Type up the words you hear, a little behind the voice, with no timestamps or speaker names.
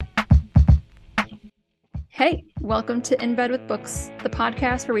Hey, welcome to In Bed with Books, the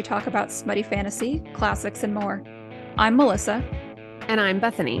podcast where we talk about smutty fantasy, classics, and more. I'm Melissa. And I'm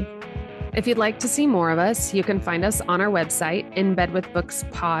Bethany. If you'd like to see more of us, you can find us on our website,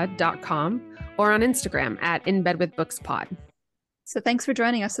 inbedwithbookspod.com, or on Instagram at inbedwithbookspod. So thanks for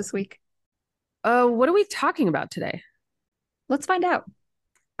joining us this week. What are we talking about today? Let's find out.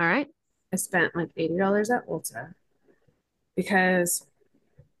 All right. I spent like $80 at Ulta because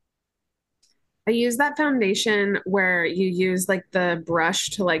I use that foundation where you use like the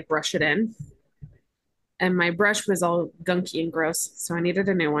brush to like brush it in. And my brush was all gunky and gross, so I needed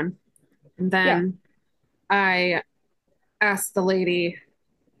a new one. And then I asked the lady,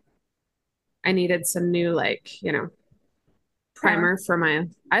 I needed some new primer for my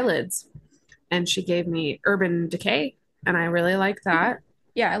eyelids. And she gave me Urban Decay, and I really like that.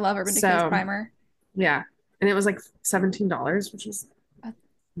 Yeah, I love Urban Decay's primer. Yeah. And it was like $17, which is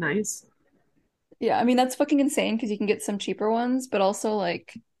nice. Yeah, I mean, that's fucking insane because you can get some cheaper ones, but also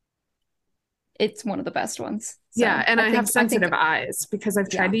like it's one of the best ones. So yeah, and I have sensitive eyes because I've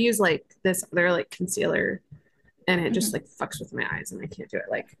tried to use like this other like concealer and it just like fucks with my eyes and I can't do it.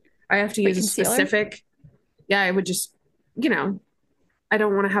 Like I have to use a specific. Yeah, I would just, I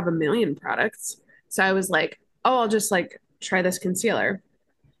don't want to have a million products. So I was like, oh, I'll just like try this concealer.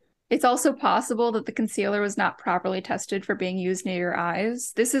 It's also possible that the concealer was not properly tested for being used near your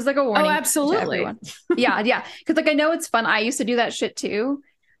eyes. This is like a warning. Oh, absolutely. To everyone. Yeah. Because like I know it's fun. I used to do that shit too.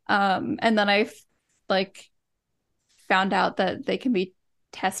 And then I found out that they can be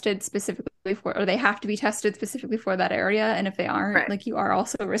tested specifically for, or they have to be tested specifically for that area. And if they aren't, like you are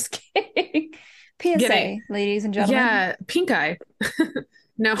also risking PSA, ladies and gentlemen. Yeah, pink eye.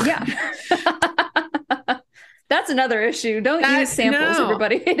 No. Yeah. That's another issue. Don't use samples,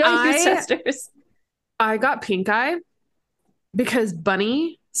 everybody. Don't use testers. I got pink eye because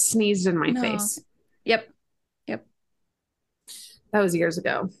Bunny sneezed in my face. Yep. That was years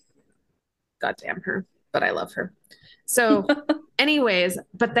ago. God damn her. But I love her. So anyways,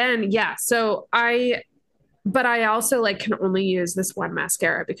 but then, but I also like can only use this one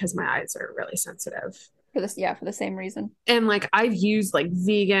mascara because my eyes are really sensitive. For the same reason. And like I've used like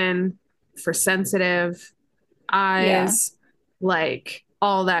vegan for sensitive eyes, like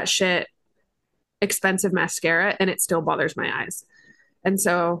all that shit, expensive mascara, and it still bothers my eyes. And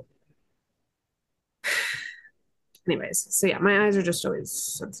so anyways, so yeah, my eyes are just always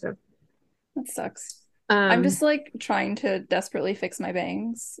sensitive. That sucks. I'm just like trying to desperately fix my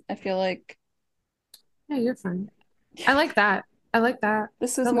bangs. I feel like yeah, you're fine. I like that.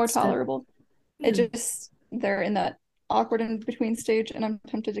 This is more tolerable. It just they're in that awkward in between stage, and I'm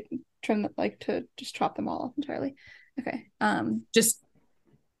tempted to trim to just chop them all off entirely. Okay. Just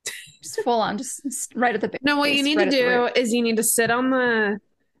full on, just right at the base. No, what you need to do is you need to sit on the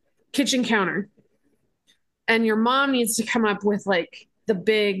kitchen counter, and your mom needs to come up with like the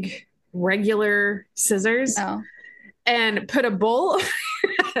big regular scissors and put a bowl.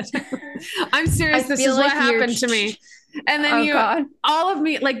 I'm serious. This is what happened to me. And then all of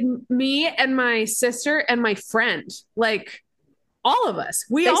me, like me and my sister and my friend, like all of us,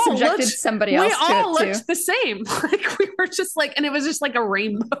 we all looked the same. Like we were just like, and it was just like a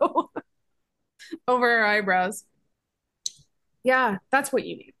rainbow over our eyebrows. Yeah, that's what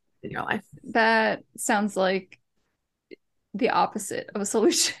you need in your life. That sounds like the opposite of a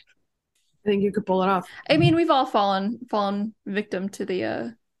solution. I think you could pull it off. I mean, we've all fallen victim to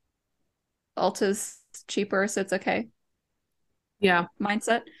the Ulta's cheaper, so it's okay. Yeah.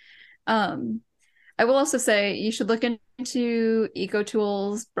 Mindset. I will also say you should look into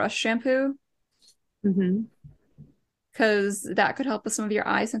EcoTools brush shampoo. Because that could help with some of your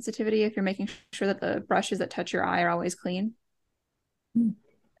eye sensitivity if you're making sure that the brushes that touch your eye are always clean.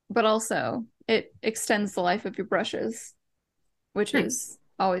 But also, it extends the life of your brushes, which is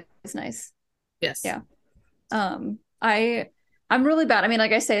always nice. Yes. Yeah. I'm really bad. I mean,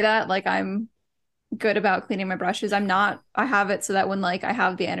 like I say that, like I'm good about cleaning my brushes. I'm not. I have it so that when like I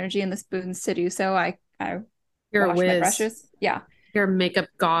have the energy and the spoons to do so, I You're wash a whiz. my brushes. Yeah. You're a makeup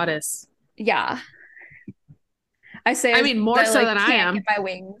goddess. Yeah. I mean, more so than I am. Get my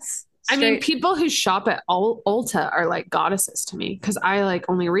wings. I mean, people who shop at Ulta are like goddesses to me because I like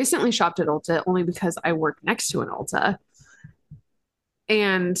only recently shopped at Ulta only because I work next to an Ulta.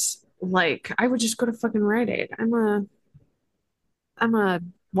 And like, I would just go to fucking Rite Aid. I'm a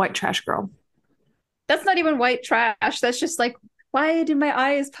white trash girl. That's not even white trash. That's just like, why do my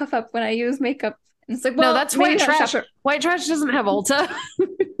eyes puff up when I use makeup? And it's like, well, no, that's white trash. White trash doesn't have Ulta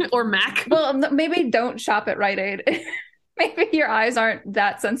or MAC. Well, maybe don't shop at Rite Aid. Maybe your eyes aren't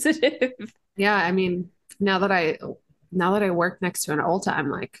that sensitive. Yeah, I mean, now that I work next to an Ulta, I'm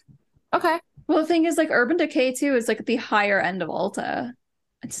like, okay, Well, the thing is, like, Urban Decay too is like the higher end of Ulta.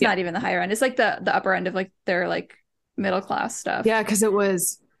 It's not even the higher end. It's like the upper end of like their like middle class stuff. Yeah, because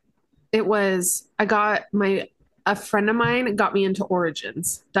a friend of mine got me into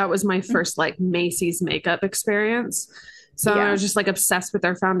Origins. That was my first like Macy's makeup experience. So I was just like obsessed with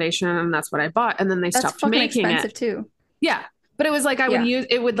their foundation, and that's what I bought. And then they stopped making expensive too. Yeah. But it was like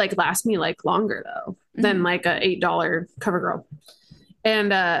it would like last me like longer though than like a $8 CoverGirl.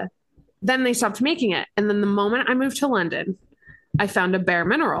 And then they stopped making it. And then the moment I moved to London, I found a Bare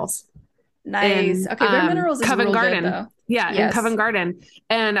Minerals. Nice. Okay, Bare Minerals is Covent Garden. Good, though. Yeah, in Covent Garden.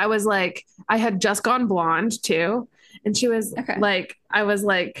 And I was like, I had just gone blonde too. And she was like, I was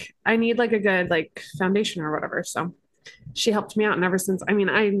like, I need like a good like foundation or whatever. So she helped me out. And ever since, I mean,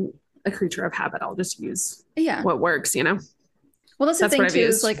 I'm a creature of habit. I'll just use what works, you know? Well, that's the thing too,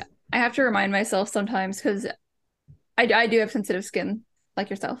 is like, I have to remind myself sometimes because I do have sensitive skin like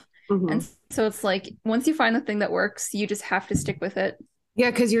yourself. And so it's like, once you find the thing that works, you just have to stick with it.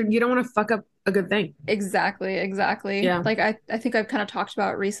 Yeah, because you don't want to fuck up a good thing. Exactly. Yeah. Like I think I've kind of talked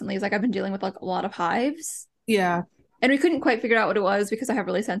about recently is like I've been dealing with like a lot of hives. Yeah. And we couldn't quite figure out what it was because I have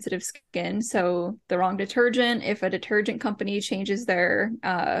really sensitive skin. So the wrong detergent, if a detergent company changes their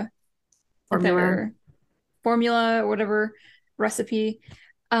formula or whatever recipe.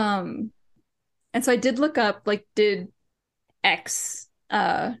 And so I did look up like did X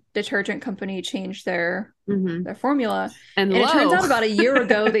detergent company change their formula, and it turns out about a year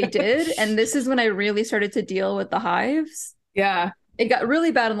ago they did, and this is when I really started to deal with the hives. It got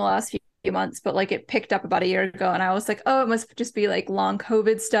really bad in the last few months, but like it picked up about a year ago, and I was like, oh, it must just be like long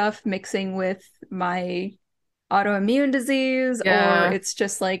COVID stuff mixing with my autoimmune disease, or it's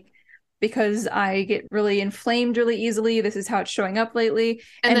just like because I get really inflamed really easily. This is how it's showing up lately.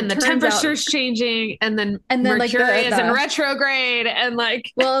 And then the temperature's changing, and then Mercury like is in retrograde, and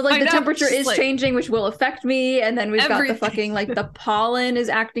like the temperature is changing, which will affect me. And then we've got the fucking like the pollen is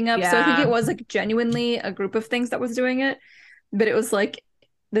acting up. So I think it was like genuinely a group of things that was doing it. But it was like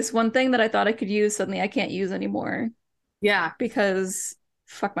this one thing that I thought I could use, suddenly I can't use anymore. Yeah. Because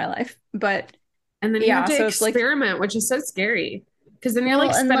fuck my life. But and then you have to experiment, which is so scary. Because then you're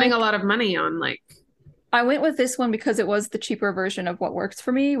like spending a lot of money on like. I went with this one because it was the cheaper version of what works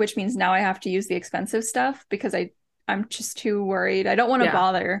for me, which means now I have to use the expensive stuff because I'm just too worried. I don't want to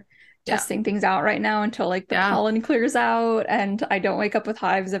bother testing things out right now until like the pollen clears out and I don't wake up with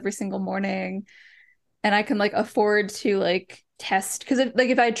hives every single morning, and I can like afford to like test, because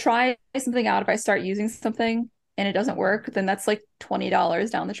if I try something out, if I start using something and it doesn't work, then that's like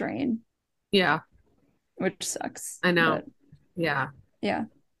 $20 down the drain. Yeah, which sucks. I know. But... Yeah.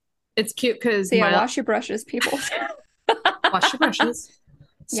 It's cute because wash your brushes, people. Wash your brushes.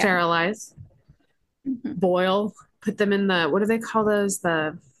 Sterilize. Boil. Put them in the, what do they call those? It's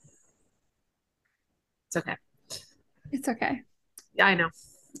okay. It's okay. I know.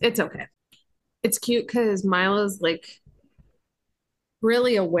 It's okay. It's cute because Milo's like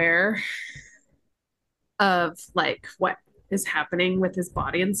really aware of like what is happening with his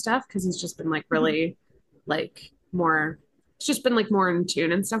body and stuff, because he's just been like really like more, it's just been like more in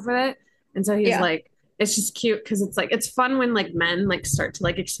tune and stuff with it. And so he's like, it's just cute because it's like, it's fun when like men like start to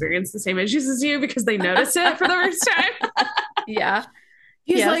like experience the same issues as you because they notice it for the first time.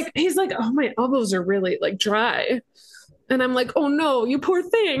 He's like, oh, my elbows are really like dry. And I'm like, oh no, you poor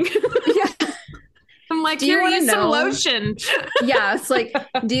thing. I'm like, do you want to know some lotion? It's like,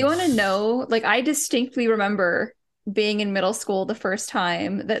 do you want to know? Like, I distinctly remember being in middle school the first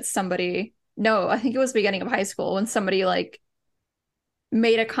time that I think it was beginning of high school, when somebody like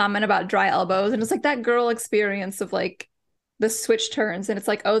made a comment about dry elbows, and it's like that girl experience of like the switch turns, and it's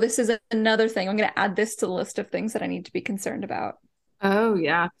like, oh, this is another thing. I'm going to add this to the list of things that I need to be concerned about. Oh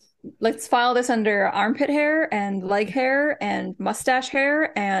yeah. Let's file this under armpit hair and leg hair and mustache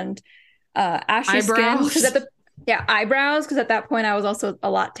hair and ashy eyebrows. Skin. Eyebrows, because at that point I was also a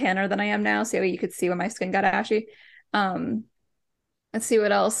lot tanner than I am now, so you could see when my skin got ashy. Let's see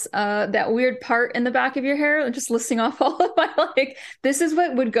what else. That weird part in the back of your hair, just listing off all of my like, this is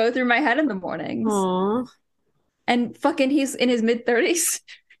what would go through my head in the mornings. Aww. And fucking he's in his mid-30s.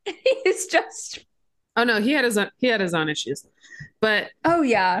 He's just no, he had his own issues. But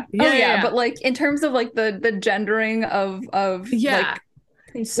but like in terms of like the gendering of like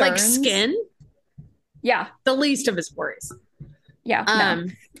concerns, like skin. Yeah. The least of his worries. Yeah.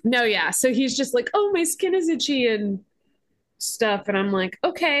 So he's just like, oh, my skin is itchy and stuff, and I'm like,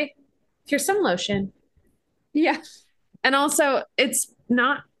 okay, here's some lotion. And also it's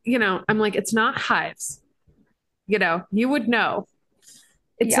not, I'm like, it's not hives, you would know.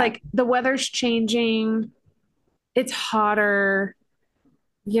 It's like the weather's changing, it's hotter,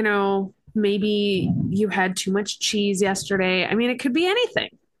 maybe you had too much cheese yesterday. I mean, it could be anything.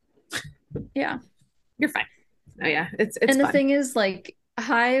 Yeah. You're fine. Oh yeah, it's and the fun. thing is, like,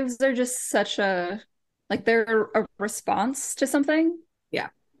 hives are just such a, like, they're a response to something. Yeah.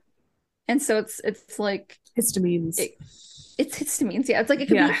 And so it's like Histamines. It's histamines. Yeah. It's like it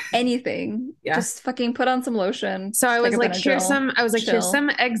could be anything. Yeah. Just fucking put on some lotion. So I was like, here's some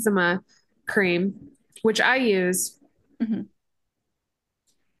eczema cream, which I use. Mm-hmm.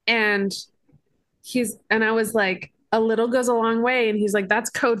 And I was like, a little goes a long way. And he's like, that's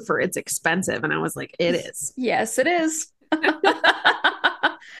code for it's expensive. And I was like, it is. Yes, it is.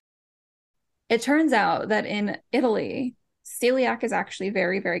 It turns out that in Italy, celiac is actually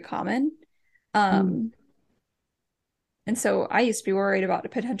very, very common. And so I used to be worried about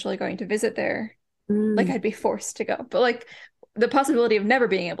potentially going to visit there. Like, I'd be forced to go. But like the possibility of never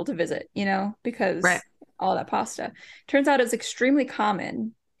being able to visit, you know, because all that pasta. Turns out it's extremely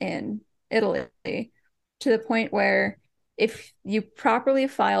common in Italy, to the point where if you properly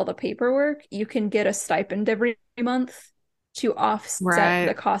file the paperwork, you can get a stipend every month to offset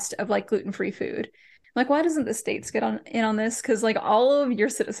the cost of like gluten-free food. Like, why doesn't the states get in on this? Because like all of your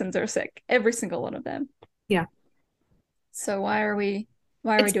citizens are sick, every single one of them. Yeah. So why are we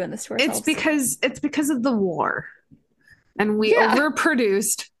doing this to ourselves? It's because of the war. And we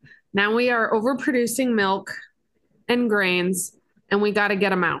overproduced. Now we are overproducing milk and grains, and we got to get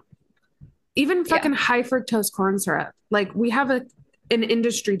them out. Even fucking high fructose corn syrup. Like, we have an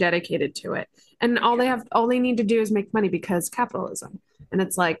industry dedicated to it. And all they need to do is make money because capitalism. And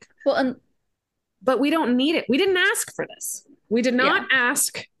it's like, but we don't need it. We didn't ask for this. We did not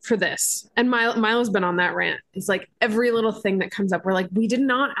ask for this. And Milo's been on that rant. It's like every little thing that comes up, we're like, we did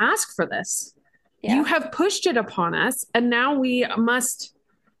not ask for this. Yeah. You have pushed it upon us, and now we must.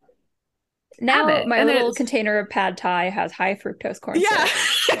 Now my little container of pad thai has high fructose corn syrup.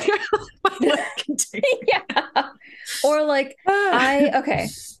 Yeah. Or like okay.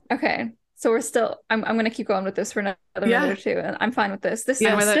 So we're still. I'm going to keep going with this for another minute or two, and I'm fine with this.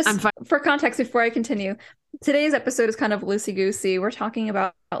 I'm fine. For context, before I continue, today's episode is kind of loosey goosey. We're talking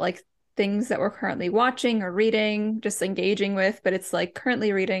about like things that we're currently watching or reading, just engaging with, but it's like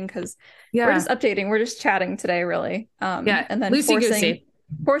currently reading because we're just updating. We're just chatting today, really. And then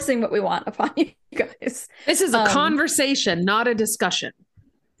forcing what we want upon you guys. This is a conversation, not a discussion.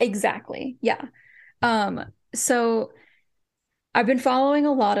 Exactly. Yeah. So I've been following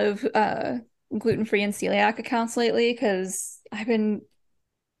a lot of gluten-free and celiac accounts lately because when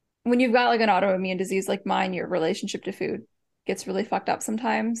you've got like an autoimmune disease like mine, your relationship to food gets really fucked up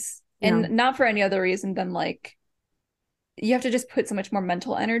sometimes. Yeah. And not for any other reason than like you have to just put so much more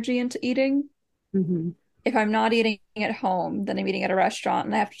mental energy into eating. Mm-hmm. If I'm not eating at home, then I'm eating at a restaurant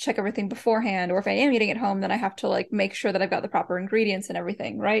and I have to check everything beforehand. Or if I am eating at home, then I have to like make sure that I've got the proper ingredients and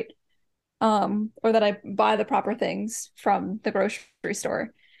everything, right? Or that I buy the proper things from the grocery store.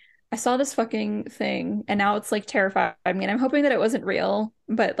 I saw this fucking thing and now it's like terrifying. I mean, I'm hoping that it wasn't real,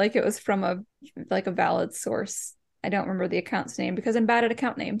 but like it was from a valid source. I don't remember the account's name because I'm bad at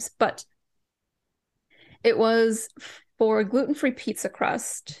account names, but it was for gluten-free pizza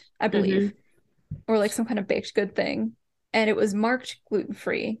crust, I believe, or like some kind of baked good thing. And it was marked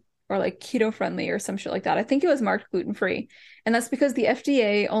gluten-free or like keto friendly or some shit like that. I think it was marked gluten-free. And that's because the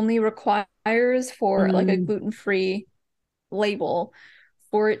FDA only requires for like a gluten-free label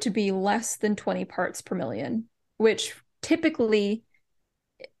for it to be less than 20 parts per million, which typically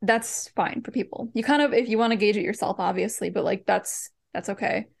that's fine for people. You kind of, if you want to gauge it yourself, obviously, but like that's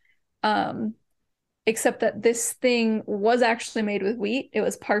okay. Except that this thing was actually made with wheat. It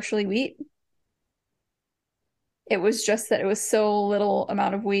was partially wheat. It was just that it was so little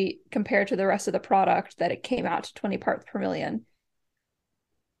amount of wheat compared to the rest of the product that it came out to 20 parts per million.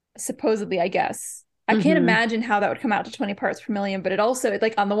 Supposedly, I guess. I can't imagine how that would come out to 20 parts per million, but it also,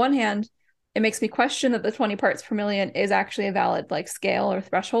 like, on the one hand, it makes me question that the 20 parts per million is actually a valid, like, scale or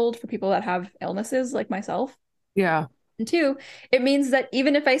threshold for people that have illnesses like myself. Yeah. And two, it means that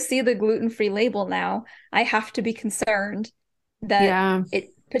even if I see the gluten-free label now, I have to be concerned that it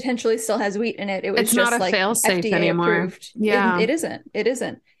potentially still has wheat in it. It's just not a like fail-safe FDA anymore. Approved. Yeah. It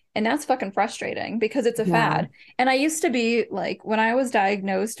isn't. And that's fucking frustrating because it's a fad. And I used to be like, when I was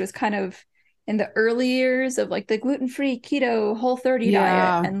diagnosed, it was kind of in the early years of like the gluten-free keto Whole30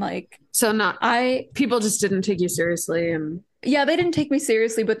 diet. And like, so people just didn't take you seriously. And they didn't take me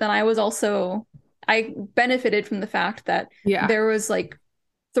seriously. But then I benefited from the fact that there was like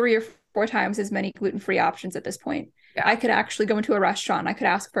 3 or 4 times as many gluten-free options at this point. Yeah. I could actually go into a restaurant. I could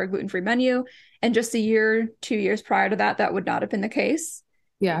ask for a gluten-free menu. And just a year, 2 years prior to that, that would not have been the case.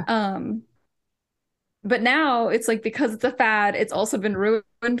 Yeah. But now it's like, because it's a fad, it's also been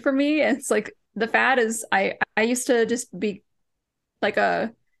ruined for me. And it's like the fad is, I used to just be like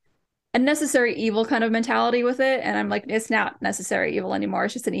a necessary evil kind of mentality with it. And I'm like, it's not necessary evil anymore.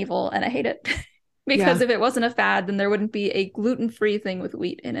 It's just an evil, and I hate it. Because if it wasn't a fad, then there wouldn't be a gluten-free thing with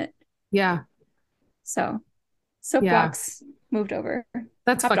wheat in it. Yeah. So soapbox moved over.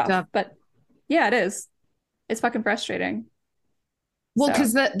 That's fucked up. But yeah, it is. It's fucking frustrating. Well,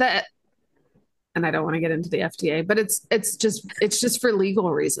 because that and I don't want to get into the FDA, but it's just for legal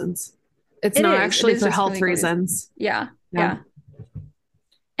reasons. It's not actually for health reasons. Yeah.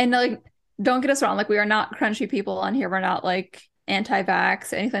 And like, don't get us wrong, like we are not crunchy people on here. We're not like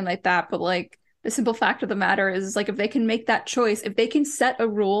anti-vax, anything like that. But like, the simple fact of the matter is, like, if they can make that choice, if they can set a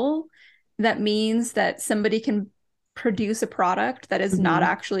rule that means that somebody can produce a product that is not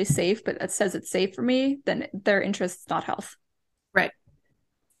actually safe, but that says it's safe for me, then their interest is not health. Right.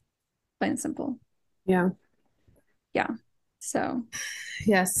 Plain and simple. Yeah. So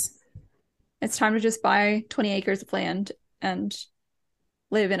yes, it's time to just buy 20 acres of land and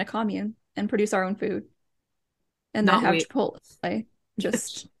live in a commune and produce our own food, and then have Chipotle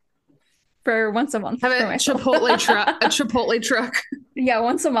just for once a month. Have a Chipotle truck. A Chipotle truck. Yeah,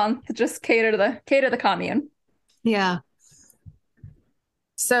 once a month, just cater the commune. Yeah.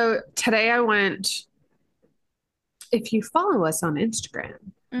 So today I went. If you follow us on Instagram,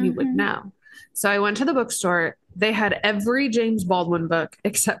 you would know. So I went to the bookstore. They had every James Baldwin book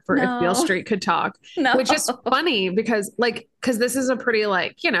except for If Beale Street Could Talk, which is funny because this is a pretty,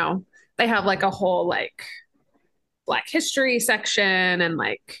 like, you know, they have like a whole like Black history section and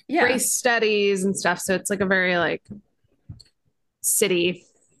like race studies and stuff. So it's like a very like city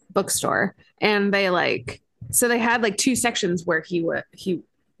bookstore. And they had like two sections where he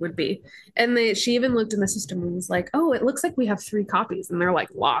would be. And she even looked in the system and was like, oh, it looks like we have 3 copies, and they're like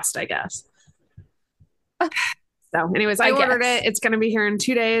lost, I guess. So anyways, I ordered it. It's going to be here in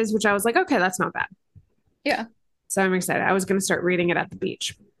 2 days, which I was like, okay, that's not bad. Yeah. So I'm excited. I was going to start reading it at the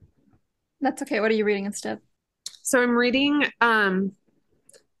beach. That's okay. What are you reading instead? So I'm reading,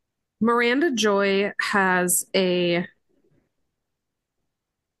 Miranda Joy has a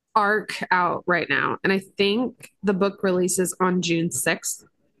arc out right now. And I think the book releases on June 6th.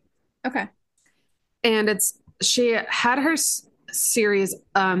 Okay. And she had her series,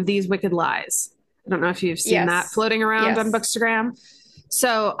 These Wicked Lies. I don't know if you've seen that floating around on Bookstagram.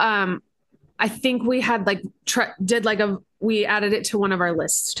 So, I think we had like, we added it to one of our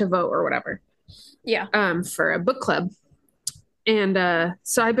lists to vote or whatever. Yeah. For a book club. And,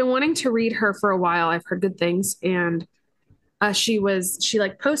 so I've been wanting to read her for a while. I've heard good things. And, she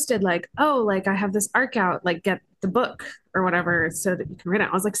like posted like, oh, like I have this arc out, like get the book or whatever so that you can read it.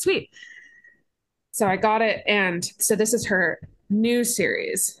 I was like, sweet. So I got it. And so this is her new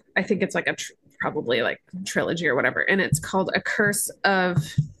series. I think it's like probably like trilogy or whatever. And it's called A Curse of,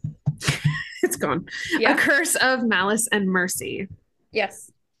 it's gone. Yeah. A Curse of Malice and Mercy.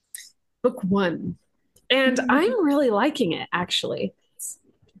 Yes. Book 1. And I'm really liking it, actually. It's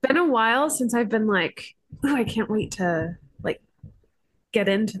been a while since I've been like, oh, I can't wait to like get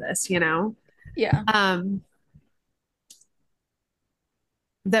into this, you know? Yeah.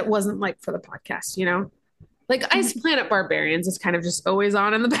 That wasn't like for the podcast, you know? Like Ice Planet Barbarians is kind of just always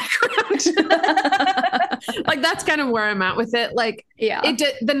on in the background. Like that's kind of where I'm at with it. Like, yeah,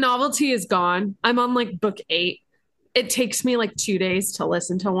 the novelty is gone. I'm on like book 8. It takes me like 2 days to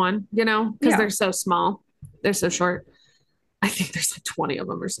listen to one, you know, because they're so small. They're so short. I think there's like 20 of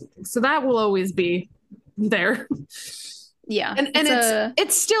them or something. So that will always be there. Yeah. And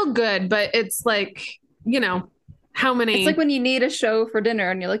it's still good, but it's like, you know, how many? It's like when you need a show for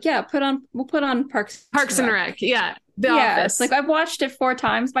dinner and you're like, yeah, we'll put on Parks and Rec. Yeah. The Office. It's like I've watched it 4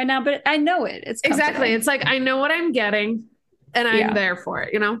 times by now, but I know it. It's exactly. It's like I know what I'm getting and I'm there for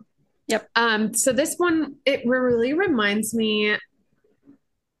it, you know? Yep. So this one, it really reminds me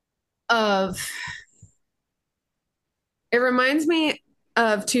of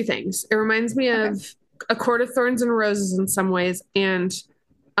 2 things. It reminds me of A Court of Thorns and Roses in some ways, and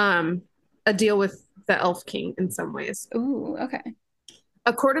A Deal with the Elf King in some ways. Ooh, okay.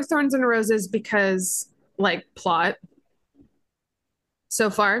 A Court of Thorns and Roses because like plot. So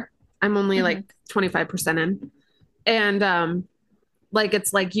far, I'm only like 25% in. And like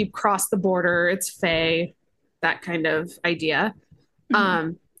it's like you cross the border, it's Fae, that kind of idea.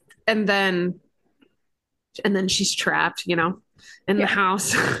 And then she's trapped, you know, in the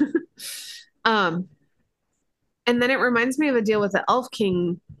house. And then it reminds me of A Deal with the Elf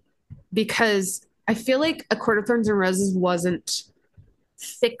King because I feel like A Court of Thorns and Roses wasn't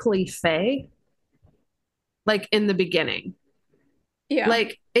thickly Fae, like in the beginning. Yeah.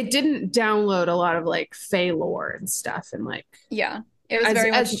 Like it didn't download a lot of like Fae lore and stuff and like yeah. It was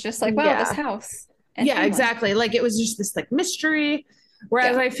very much just like, wow, this house. And yeah, Hamlin. exactly. Like it was just this like mystery.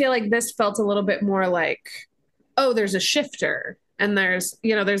 Whereas I feel like this felt a little bit more like, oh, there's a shifter and there's,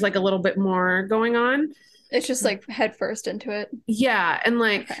 you know, there's like a little bit more going on. It's just like head first into it. Yeah. And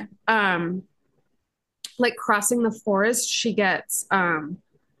like crossing the forest, she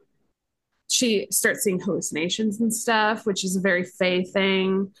starts seeing hallucinations and stuff, which is a very Fae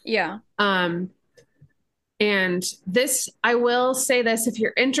thing. Yeah. And this, I will say this, if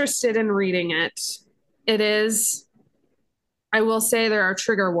you're interested in reading it, it is, I will say there are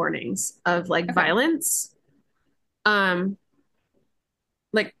trigger warnings of like violence.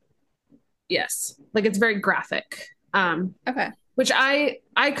 Like, yes, like it's very graphic. Okay. Which I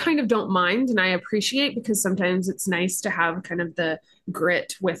kind of don't mind and I appreciate because sometimes it's nice to have kind of the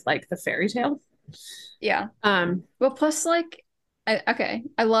grit with like the fairy tale. Yeah. Well, plus like, I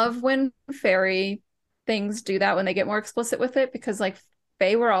love when fairy things do that when they get more explicit with it because like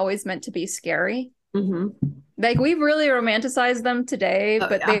Fae were always meant to be scary. Mm-hmm. Like we've really romanticized them today,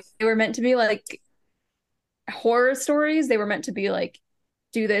 but they were meant to be like horror stories. They were meant to be like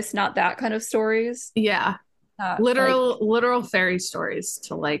do this, not that kind of stories. Yeah. Literal fairy stories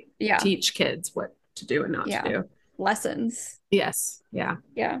to like teach kids what to do and not to do. Lessons. Yes. Yeah.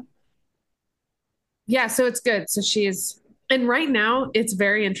 Yeah. Yeah. So it's good. So and right now it's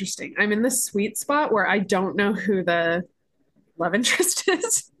very interesting. I'm in this sweet spot where I don't know who the love interest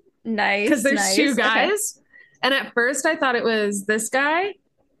is. Nice. Because there's two guys. Okay. And at first I thought it was this guy.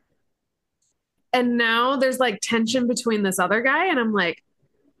 And now there's like tension between this other guy. And I'm like,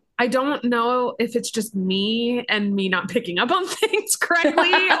 I don't know if it's just me and me not picking up on things correctly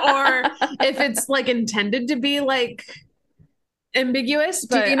or if it's like intended to be like ambiguous,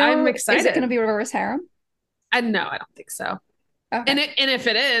 but I'm excited. Is it going to be reverse harem? No, I don't think so. Okay. And if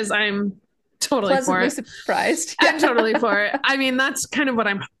it is, I'm totally for it. Surprised. I'm totally for it. I mean, that's kind of what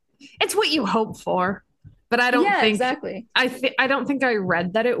it's what you hope for, but I don't think exactly. I don't think I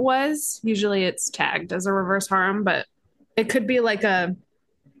read that it was. Usually it's tagged as a reverse harem, but it could be like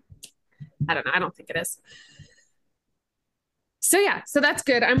I don't know. I don't think it is. So yeah, so that's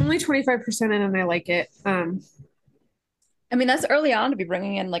good. I'm only 25% in and I like it. I mean, that's early on to be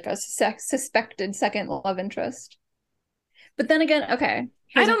bringing in like a suspected second love interest. But then again, okay.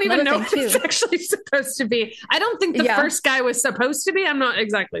 I don't even know if it's actually supposed to be. I don't think the first guy was supposed to be. I'm not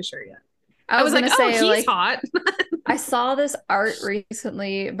exactly sure yet. I was like, oh, he's hot. I saw this art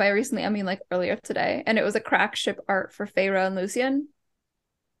recently. By recently, I mean like earlier today. And it was a crack ship art for Feyre and Lucien.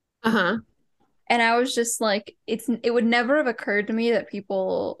 Uh-huh. And I was just like, it would never have occurred to me that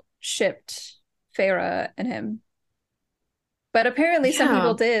people shipped Feyre and him. But apparently some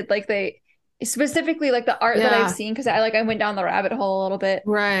people did. Like they specifically like the art that I've seen, because I went down the rabbit hole a little bit.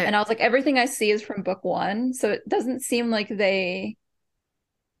 Right. And I was like, everything I see is from book 1. So it doesn't seem like they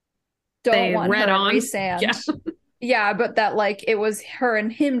want her on Rhysand. Yeah, but that like it was her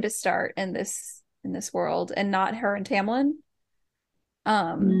and him to start in this world and not her and Tamlin.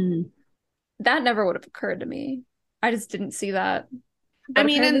 That never would have occurred to me. I just didn't see that. But I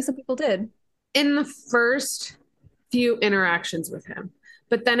mean, some people did. In the first few interactions with him,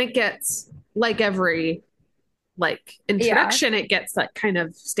 but then it gets like every like introduction, it gets like kind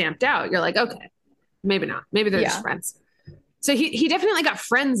of stamped out. You're like, okay, maybe not. Maybe they're just friends. So he definitely got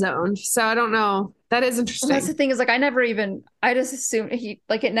friend zoned. So I don't know. That is interesting. Well, that's the thing is like I just assumed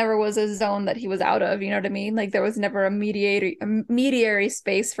it never was a zone that he was out of. You know what I mean? Like there was never a mediary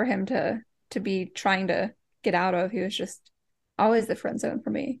space for him to be trying to get out of. He was just always the friend zone for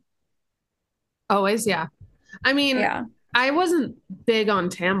me. Always, yeah. I mean, I wasn't big on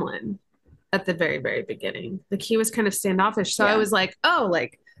Tamlin at the very, very beginning. Like he was kind of standoffish. So I was like, oh,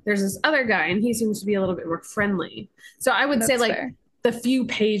 like there's this other guy and he seems to be a little bit more friendly. So I would say like the few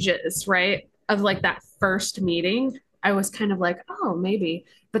pages, right, of like that first meeting, I was kind of like, oh, maybe.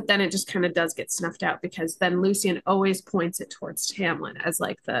 But then it just kind of does get snuffed out because then Lucien always points it towards Tamlin as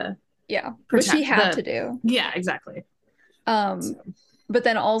like the which he had to do. Yeah, exactly. But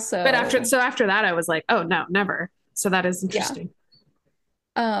then also after that I was like, oh no, never. So that is interesting.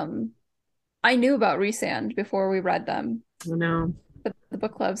 I knew about Rhysand before we read them. I know. The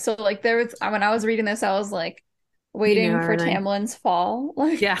book club. So like there was when I was reading this, I was like waiting for Tamlin's fall.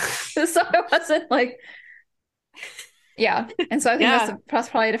 Like so it wasn't like and so I think that's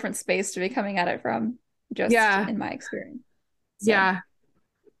probably a different space to be coming at it from, just in my experience. So. Yeah.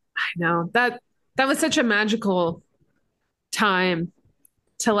 I know. That was such a magical time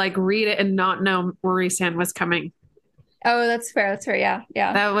to like read it and not know Rhysand was coming. Oh, that's fair. That's fair. Yeah.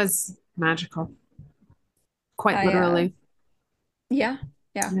 Yeah. That was magical. Quite literally. Yeah.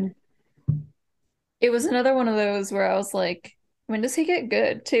 Yeah. It was another one of those where I was like, when does he get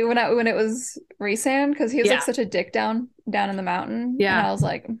good too? When it was Rhysand, because he was like such a dick down in the mountain. And I was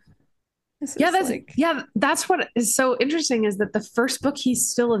like, this is like that's what is so interesting is that the first book he's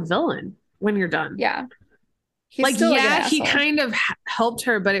still a villain when you're done. Yeah. He's like, still he kind of helped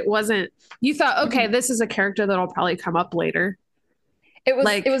her, but it wasn't, you thought, okay, this is a character that'll probably come up later. It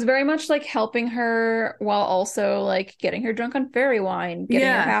was very much like helping her while also like getting her drunk on fairy wine, getting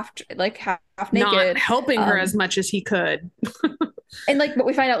her half naked. Not helping her as much as he could. And like what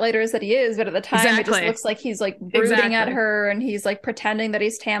we find out later is that he is, but at the time it just looks like he's like brooding at her and he's like pretending that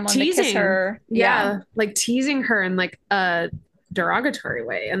he's Tamlin to kiss her. Yeah. Like teasing her in like a derogatory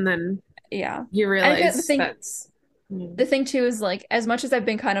way. And then you realize the thing too is like, as much as I've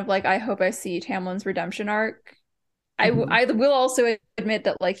been kind of like, I hope I see Tamlin's redemption arc, I will also admit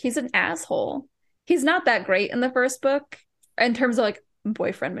that like he's an asshole. He's not that great in the first book in terms of like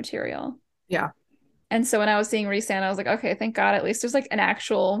boyfriend material. Yeah. And so when I was seeing Rhysand, I was like, okay, thank God, at least there's like an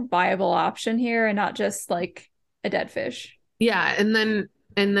actual viable option here and not just like a dead fish. Yeah, and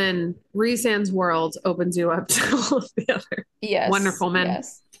then Rhysand's world opens you up to all of the other wonderful men.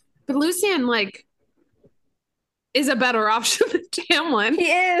 Yes. But Lucien like is a better option than Tamlin.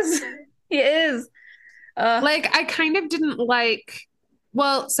 He is. He is. Like I kind of didn't like.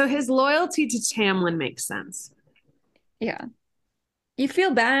 Well, so his loyalty to Tamlin makes sense. Yeah. You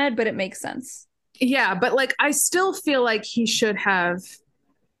feel bad, but it makes sense. Yeah, but like I still feel like he should have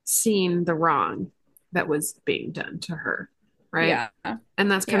seen the wrong that was being done to her, right? Yeah.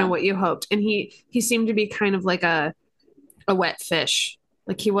 And that's kind of what you hoped. And he seemed to be kind of like a wet fish.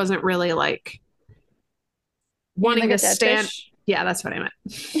 Like he wasn't really like wanting to stand. Fish? Yeah, that's what I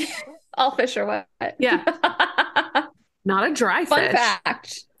meant. All fish are wet. Yeah. Not a dry Fun fish.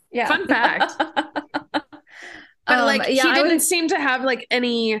 Fact. Yeah. Fun fact. But like he didn't seem to have like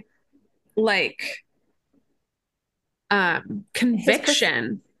any like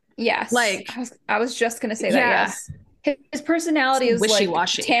conviction. Yes. Like I was just gonna say that, yes. His personality is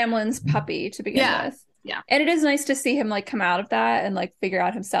wishy-washy. Like Tamlin's puppy to begin with. Yeah. And it is nice to see him like come out of that and like figure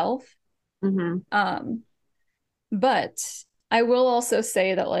out himself. Mm-hmm. But I will also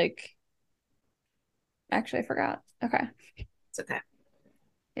say that like actually I forgot. Okay. It's okay.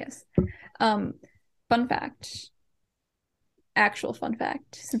 Yes. Fun fact. Actual fun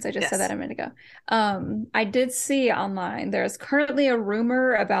fact, since I just said that a minute ago. I did see online there's currently a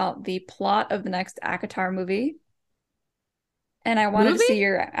rumor about the plot of the next ACOTAR movie. And I wanted to see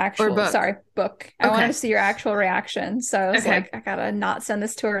your actual book. Okay. I wanted to see your actual reaction. So I was like, I gotta not send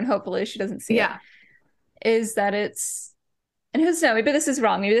this to her and hopefully she doesn't see it. Is that it's, and who's to know, maybe this is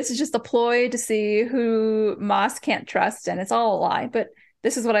wrong. Maybe this is just a ploy to see who Moss can't trust and it's all a lie. But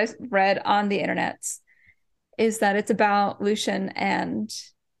this is what I read on the internet, is that it's about Lucien and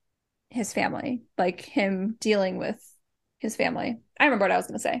his family, like him dealing with his family. I remember what I was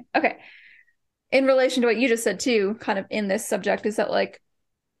going to say. Okay. In relation to what you just said too, kind of in this subject, is that like,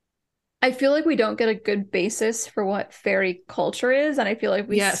 I feel like we don't get a good basis for what fairy culture is. And I feel like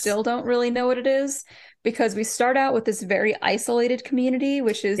we still don't really know what it is, because we start out with this very isolated community,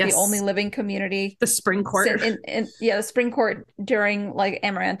 which is the only living community. The Spring Court. The Spring Court during like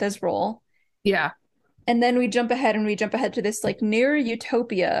Amarantha's role. Yeah. And then we jump ahead to this like near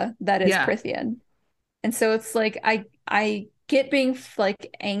utopia that is Prythian. And so it's like, I get being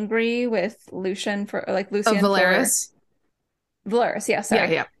like angry with Lucien for like Lucien Valeris. Valeris, yeah,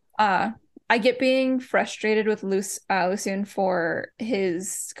 sorry. Yeah. I get being frustrated with Lucien for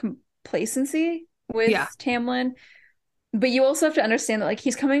his complacency with Tamlin. But you also have to understand that like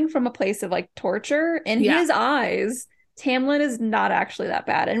he's coming from a place of like torture. In his eyes, Tamlin is not actually that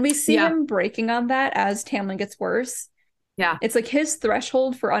bad. And we see him breaking on that as Tamlin gets worse. Yeah. It's like his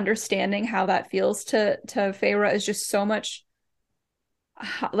threshold for understanding how that feels to Feyre is just so much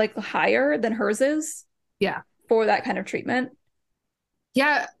like higher than hers is. Yeah. For that kind of treatment.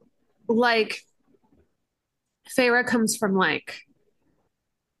 Yeah. Like Feyre comes from like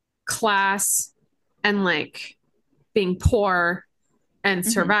class and like being poor and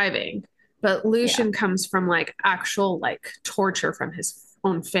surviving. But Lucien comes from like actual like torture from his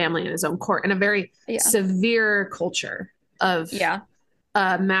own family and his own court, and a very severe culture of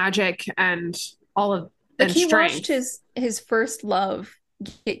magic and all of like he strength. Watched his first love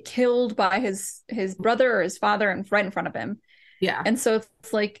get killed by his brother or his father and right in front of him. Yeah. And so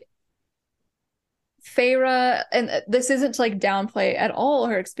it's like Feyre, and this isn't to like downplay at all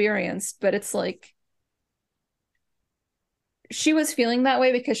her experience, but it's like she was feeling that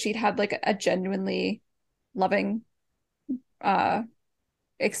way because she'd had like a genuinely loving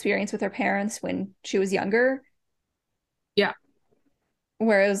experience with her parents when she was younger. Yeah.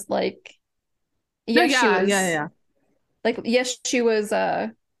 Whereas like No, yes, she yeah, was yeah. like yes, she was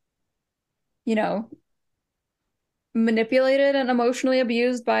you know, manipulated and emotionally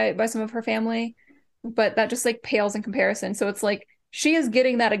abused by some of her family, but that just like pales in comparison. So it's like she is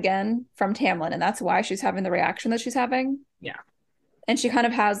getting that again from Tamlin, and that's why she's having the reaction that she's having. Yeah. And she kind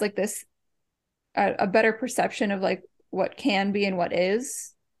of has like this a better perception of like what can be and what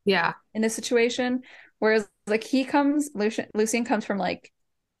is Yeah. in this situation. Whereas like Lucien comes from like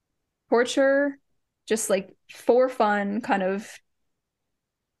torture, just like for fun kind of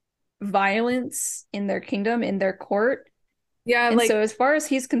violence in their kingdom, in their court. Yeah, And like so as far as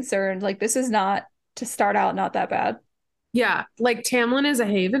he's concerned, like this is not to start out not that bad. yeah, like Tamlin is a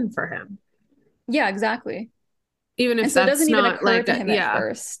haven for him. Yeah, exactly. Even And if so it that's doesn't even not occur like to a, him at yeah.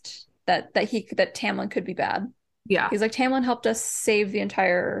 first that Tamlin could be bad. Yeah. He's like, Tamlin helped us save the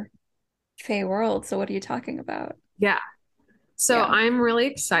entire Fey world, so what are you talking about? Yeah. So Yeah. I'm really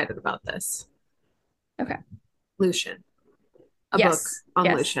excited about this. Okay. Lucien. A book Yes. on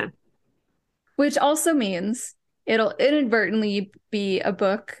Yes. Lucien. Which also means it'll inadvertently be a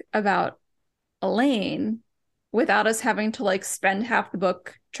book about Elaine without us having to like spend half the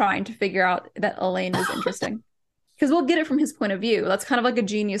book trying to figure out that Elaine is interesting. Because we'll get it from his point of view. That's kind of like a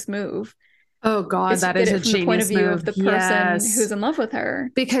genius move. Oh God, Is to that get is a it from the point of genius view move. of the person Yes. who's in love with her.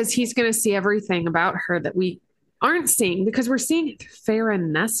 Because he's going to see everything about her that we aren't seeing because we're seeing it through Feyre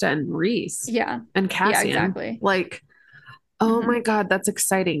and Nesta and Rhys. Yeah. And Cassian. Yeah, exactly. Like, oh my God, that's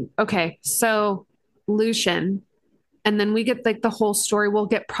exciting. Okay. So Lucien, and then we get like the whole story. We'll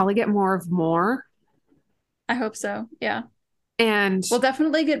probably get more of Mor. I hope so. Yeah. And we'll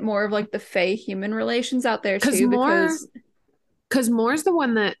definitely get more of like the Fey human relations out there too, because Mor's the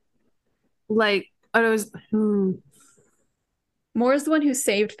one that like I was Mor's the one who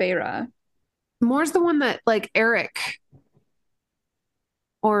saved Feyre. Mor's the one that like Eric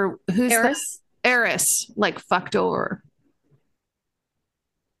or who's Eris like fucked over.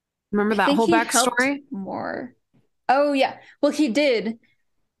 Remember that whole backstory? Mor. Oh yeah. Well, he did.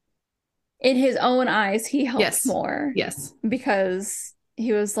 In his own eyes, he helped Mor. Yes. Because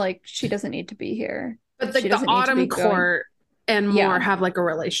he was like, she doesn't need to be here. But like the Autumn Court and Mor have like a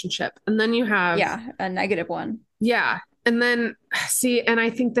relationship. And then you have a negative one. Yeah. And then see, and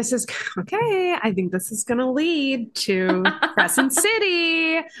I think this is okay. I think this is gonna lead to Crescent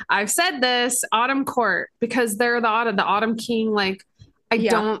City. I've said this, Autumn Court, because they're the Autumn King. Like, I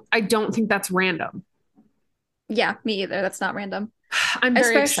don't think that's random. Yeah, me either. That's not random. I'm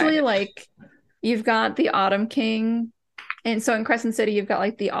very especially excited. Like you've got the Autumn King, and so in Crescent City you've got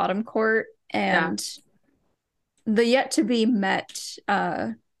like the Autumn Court and the yet to be met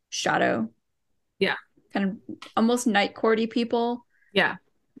Shadow. Yeah. Kind of almost night courty people. Yeah.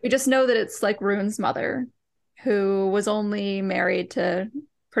 We just know that it's like Rune's mother, who was only married to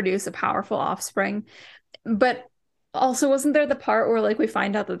produce a powerful offspring. But also, wasn't there the part where like we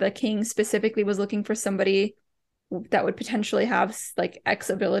find out that the king specifically was looking for somebody that would potentially have like X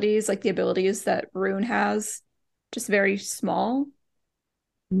abilities, like the abilities that Rune has, just very small?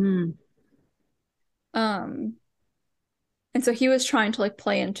 Mm. And so he was trying to like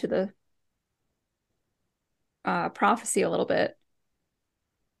play into the prophecy a little bit.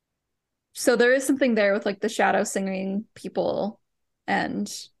 So there is something there with like the shadow singing people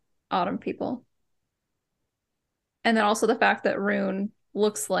and autumn people. And then also the fact that Rune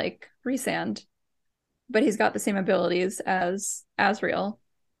looks like Rhysand, but he's got the same abilities as Asriel.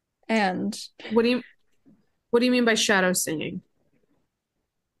 And what do you mean by shadow singing?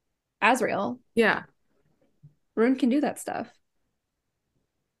 Asriel. Yeah. Rune can do that stuff.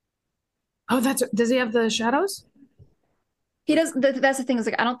 Oh, does he have the shadows? He does. That's the thing, is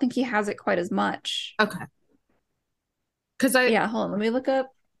like I don't think he has it quite as much. Okay. Hold on, let me look up.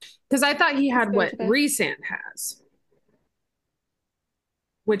 Because I thought he had what Rhysand has,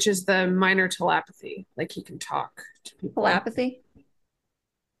 which is the minor telepathy. Like he can talk to people. Telepathy?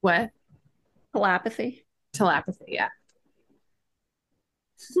 What? Telepathy. Telepathy, yeah.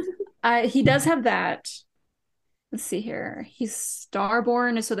 He does have that. Let's see here. He's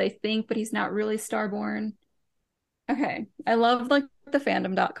starborn, so they think, but he's not really starborn. Okay. I love like the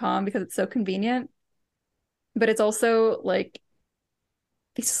fandom.com because it's so convenient. But it's also like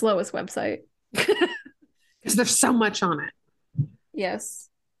the slowest website. Because there's so much on it. Yes.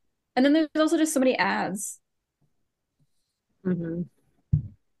 And then there's also just so many ads. Mm-hmm.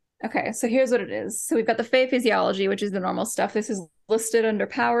 Okay, so here's what it is. So we've got the Fey physiology, which is the normal stuff. This is listed under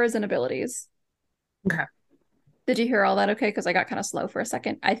powers and abilities. Okay. Did you hear all that okay? Because I got kind of slow for a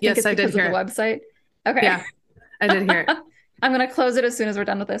second. I think it's I because did of the website. Okay. Yeah, I did hear it. I'm going to close it as soon as we're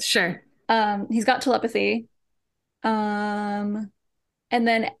done with this. Sure. He's got telepathy. and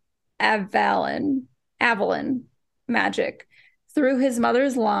then Avalon magic. Through his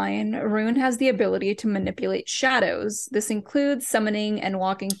mother's line, Rune has the ability to manipulate shadows. This includes summoning and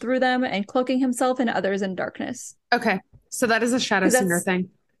walking through them and cloaking himself and others in darkness. Okay. So that is a shadow singer thing.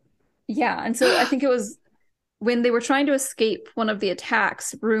 Yeah. And so I think it was when they were trying to escape one of the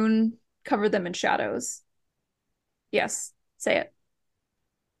attacks, Rune covered them in shadows. Yes. Say it.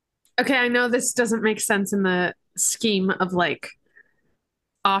 Okay. I know this doesn't make sense in the scheme of like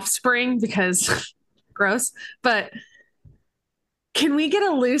offspring because gross, but can we get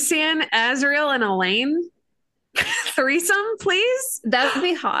a Lucian, Azriel, and Elaine threesome, please? That would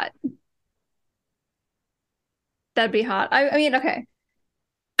be hot. That'd be hot. I mean, okay.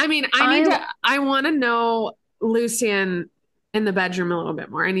 I mean, I want to know Lucian in the bedroom a little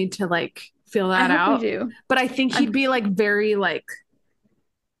bit more. I need to like feel that out. We do. But I think he'd be like very like,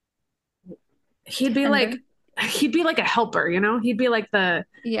 he'd be like a helper, you know? He'd be like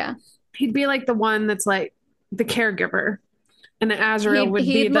he'd be like the one that's like the caregiver. And Azriel would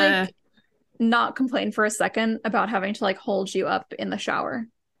be the like, not complain for a second about having to like hold you up in the shower.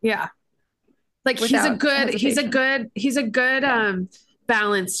 Yeah. Like he's a good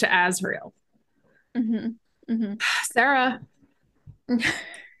balance to Azriel. Mm-hmm. Mm-hmm. Sarah.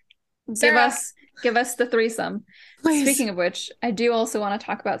 Give us the threesome. Please. Speaking of which, I do also want to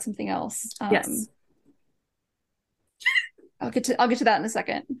talk about something else. Yes. I'll get to that in a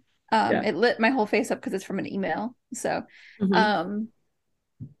second. It lit my whole face up because it's from an email. So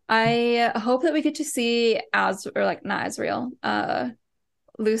I hope that we get to see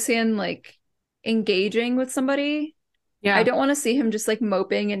Lucian like engaging with somebody. Yeah. I don't want to see him just like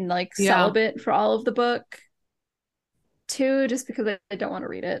moping and like celibate for all of the book. Too, just because I don't want to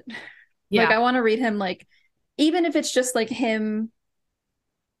read it. Yeah. Like I want to read him like, even if it's just like him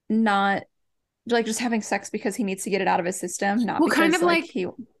not like just having sex because he needs to get it out of his system, not because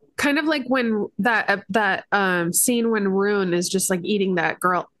kind of like when that scene when Rune is just like eating that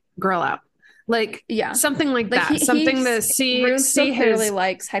girl out. Like something like that. Something to see Rune still clearly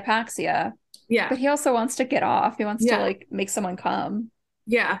likes Hypaxia. Yeah. But he also wants to get off. He wants to like make someone come.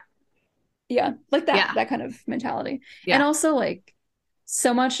 Yeah. Yeah. Like that kind of mentality. Yeah. And also like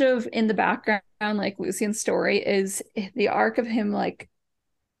so much of in the background, like Lucian's story is the arc of him like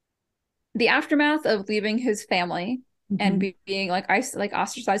the aftermath of leaving his family and being like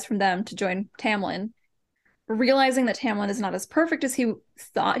ostracized from them to join Tamlin, realizing that Tamlin is not as perfect as he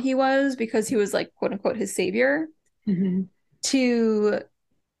thought he was because he was like quote unquote his savior, to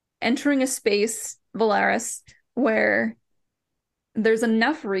entering a space, Velaris, where there's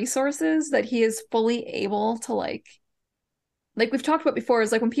enough resources that he is fully able to like we've talked about before,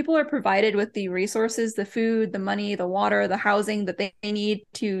 is like when people are provided with the resources, the food, the money, the water, the housing that they need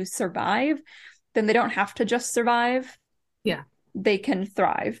to survive, then they don't have to just survive. Yeah. They can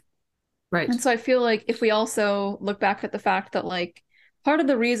thrive. Right. And so I feel like if we also look back at the fact that like part of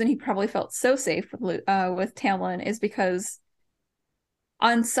the reason he probably felt so safe with Tamlin is because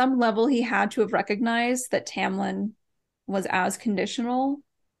on some level he had to have recognized that Tamlin was as conditional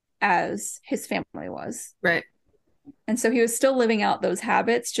as his family was. Right. And so he was still living out those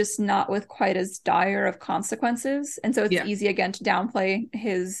habits, just not with quite as dire of consequences. And so it's easy again to downplay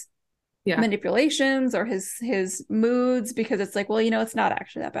his manipulations or his moods because it's like, well, you know, it's not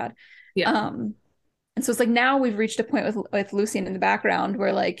actually that bad. Yeah. And so it's like now we've reached a point with Lucian in the background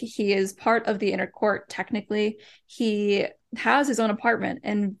where like he is part of the inner court. Technically, he has his own apartment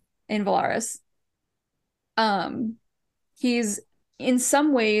in Velaris. He's in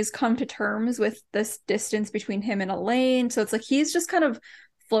some ways come to terms with this distance between him and Elaine. So it's like he's just kind of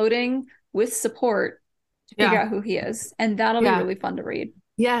floating with support to figure out who he is. And that'll be really fun to read.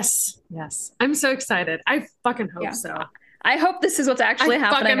 Yes. Yes. I'm so excited. I fucking hope so. I hope this is what's actually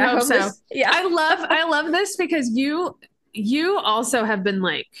happening. I hope so. I love this because you also have been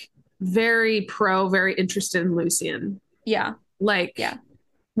like very interested in Lucian. Yeah.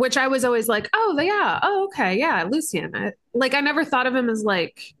 Which I was always like, okay, Lucian. I never thought of him as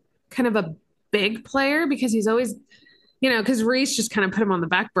like kind of a big player because he's always, you know, because Rhys just kind of put him on the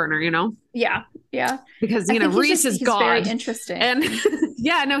back burner, you know? Yeah. Because, you know, Rhys is God. Very interesting. And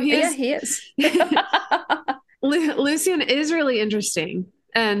he is. He is. Lucian is really interesting.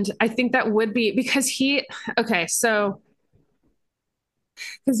 And I think that would be because because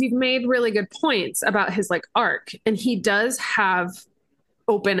you've made really good points about his like arc, and he does have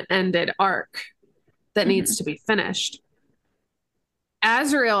open-ended arc that needs to be finished.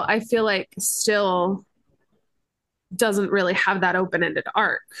 Azriel, I feel like still doesn't really have that open-ended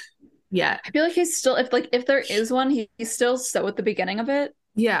arc yet. I feel like he's still, if there is one, he's still so at the beginning of it.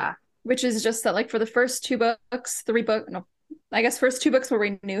 Yeah. Which is just that like for the first I guess, first 2 books where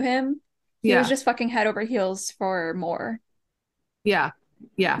we knew him, he was just fucking head over heels for more. Yeah.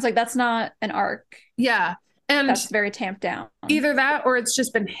 Yeah. It's like, that's not an arc. Yeah. And that's very tamped down. Either that or it's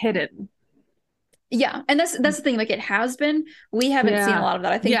just been hidden. Yeah. And that's the thing. Like, it has been. We haven't seen a lot of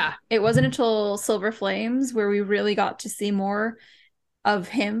that. I think it wasn't until Silver Flames where we really got to see more of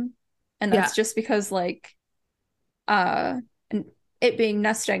him. And that's just because, like, and it being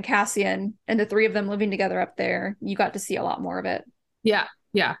Nesta and Cassian and the 3 of them living together up there, you got to see a lot more of it. Yeah.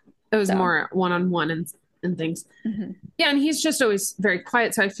 Yeah. It was more one-on-one and things. Mm-hmm. Yeah. And he's just always very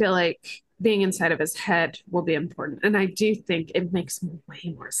quiet. So I feel like being inside of his head will be important. And I do think it makes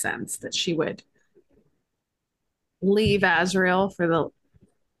way more sense that she would leave Azriel for the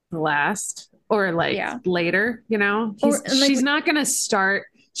last, or like later, you know, she's not going to start,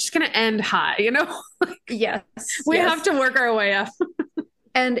 she's going to end high, you know? Yes. We have to work our way up.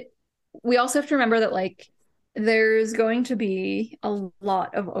 And we also have to remember that, like, there's going to be a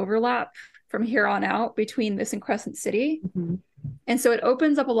lot of overlap from here on out between this and Crescent City. Mm-hmm. And so it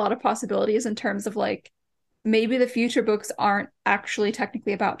opens up a lot of possibilities in terms of, like, maybe the future books aren't actually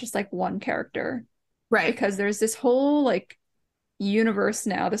technically about just like one character. Right. Because there's this whole, like, universe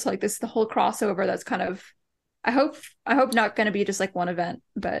now, the whole crossover that's kind of, I hope not going to be just like one event,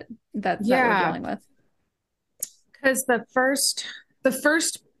 but that we're dealing with. Because the first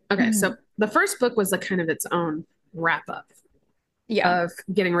okay, so the first book was like kind of its own wrap up of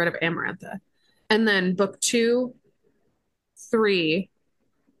getting rid of Amarantha. And then book 2, 3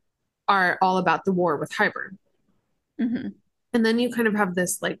 are all about the war with Hybern. Mm-hmm. And then you kind of have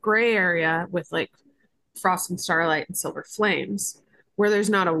this like gray area with like Frost and Starlight and Silver Flames, where there's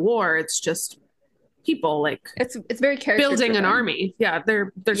not a war, it's just people, like it's very character building driven. an army. Yeah,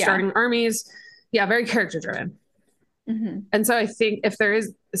 they're starting armies. Yeah, very character driven. Mm-hmm. And so I think if there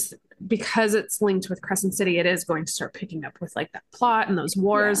is, because it's linked with Crescent City, it is going to start picking up with like that plot and those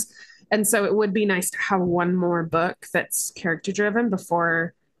wars. Yeah. And so it would be nice to have one more book that's character driven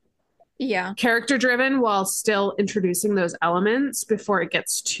before. Yeah. Character driven while still introducing those elements before it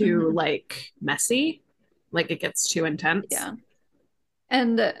gets too like messy, like it gets too intense. Yeah.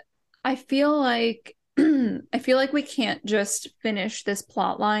 And I feel like we can't just finish this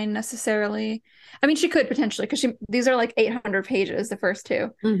plot line necessarily. I mean, she could potentially, because these are like 800 pages, the first 2.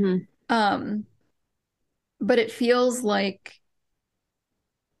 Mm-hmm. But it feels like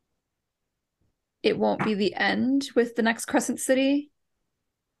it won't be the end with the next Crescent City.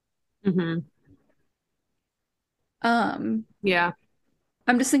 Mm-hmm. Yeah.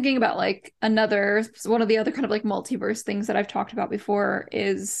 I'm just thinking about like one of the other kind of like multiverse things that I've talked about before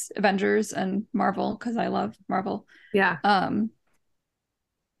is Avengers and Marvel, because I love Marvel. Yeah.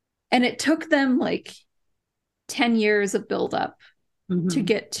 And it took them like 10 years of buildup to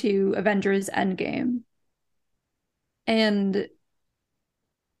get to Avengers Endgame. And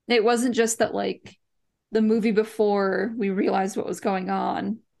it wasn't just that like the movie before we realized what was going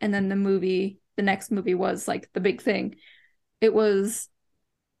on, and then the next movie was like the big thing. It was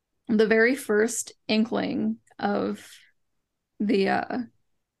the very first inkling of the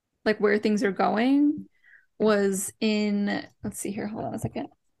like where things are going was in, let's see here, hold on a second.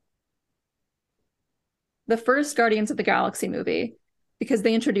 The first Guardians of the Galaxy movie, because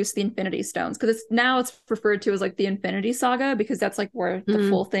they introduced the Infinity Stones, because it's referred to as like the Infinity Saga, because that's like where the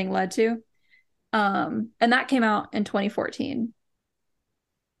full thing led to. And that came out in 2014.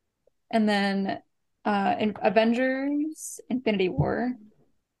 And then in Avengers Infinity War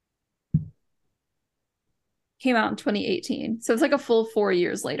came out in 2018. So it's like a full 4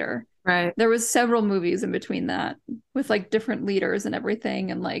 years later. Right. There was several movies in between that with like different leaders and everything.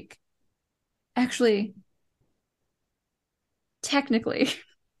 And like, actually, technically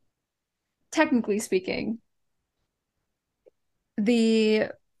speaking, the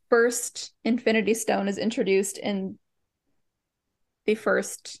first Infinity Stone is introduced in the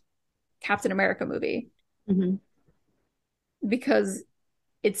first Captain America movie. Mm-hmm. Because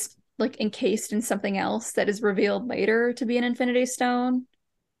it's like encased in something else that is revealed later to be an Infinity Stone.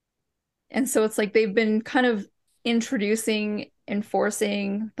 And so it's like they've been kind of introducing,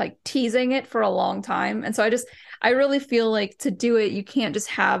 enforcing, like teasing it for a long time. And so I really feel like to do it, you can't just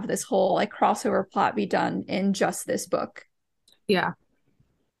have this whole like crossover plot be done in just this book. Yeah.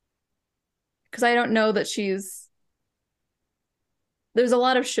 Because I don't know that there's a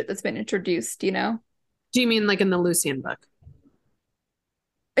lot of shit that's been introduced, you know? Do you mean like in the Lucian book?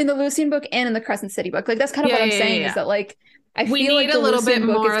 In the Lucian book and in the Crescent City book. Like, that's kind of what I'm saying is that, like, I feel like the Lucian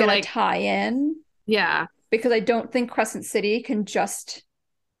book is going to tie in. Yeah. Because I don't think Crescent City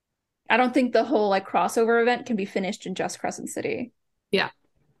I don't think the whole, like, crossover event can be finished in just Crescent City. Yeah.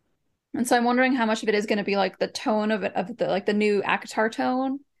 And so I'm wondering how much of it is going to be like the tone of the like the new ACOTAR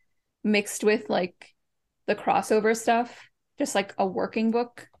tone mixed with like the crossover stuff, just like a working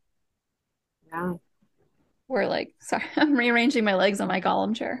book. Yeah. Where like, sorry, I'm rearranging my legs on my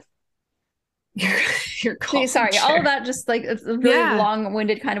Gollum chair. Your Gollum sorry, chair. all of that just like it's a really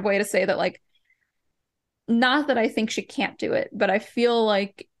long-winded kind of way to say that like, not that I think she can't do it, but I feel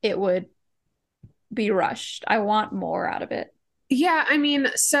like it would be rushed. I want more out of it. Yeah, I mean,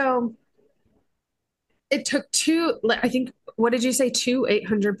 so it took I think, what did you say,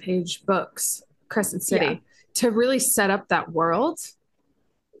 800-page books, Crescent City, to really set up that world.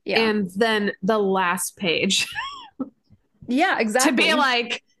 Yeah. And then the last page. Yeah, exactly. To be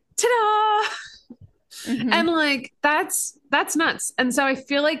like, ta-da! Mm-hmm. And like, that's nuts. And so I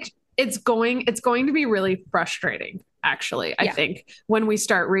feel like it's going to be really frustrating, actually, I think, when we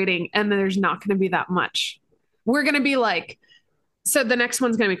start reading and there's not going to be that much. We're going to be like, so the next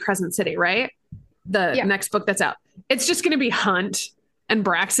one's going to be Crescent City, right? The next book that's out. It's just going to be Hunt and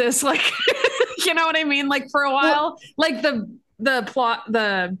Braxis. Like, you know what I mean? Like for a while, like the plot,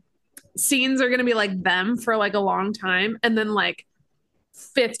 the scenes are going to be like them for like a long time. And then like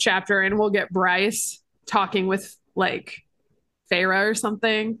 5th chapter and we'll get Bryce talking with like Feyre or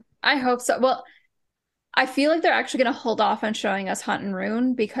something. I hope so. Well, I feel like they're actually going to hold off on showing us Hunt and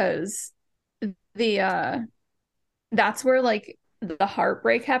Rune because that's where like the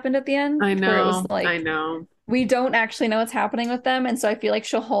heartbreak happened at the end. I know. Where it was like, I know. We don't actually know what's happening with them. And so I feel like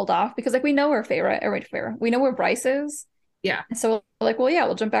she'll hold off because like we know where we know where Bryce is. Yeah. And so like, well, yeah,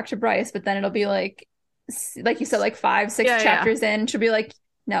 we'll jump back to Bryce, but then it'll be like you said, like 5-6 chapters in, she'll be like,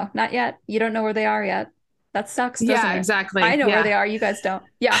 no, not yet. You don't know where they are yet. That sucks. Yeah, exactly. I know where they are. You guys don't.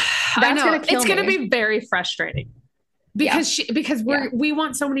 Yeah. That's gonna kill me. It's gonna be very frustrating because we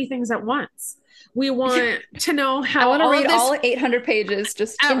want so many things at once. We want to know how. I want to read all 800 pages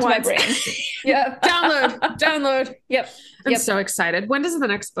just into my brain. Yeah. Download. Yep. I'm so excited. When does the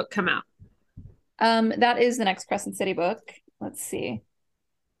next book come out? That is the next Crescent City book. Let's see.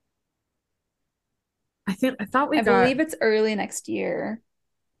 I believe it's early next year.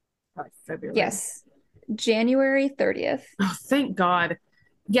 February. Yes. January 30th. Oh, thank God.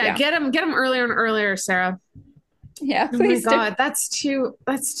 Yeah. Get them earlier and earlier, Sarah. Yeah, please. Oh my God, that's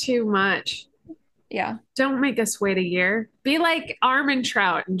too much. Yeah. Don't make us wait a year. Be like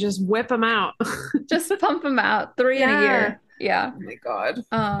Armentrout and just whip them out. Just pump them out. 3 in a year. Yeah. Oh my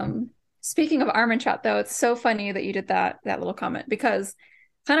God. Speaking of Armentrout, though, it's so funny that you did that little comment because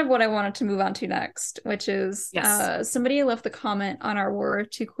kind of what I wanted to move on to next, which is somebody left the comment on our War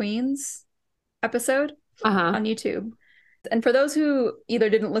 2 Queens episode on YouTube. And for those who either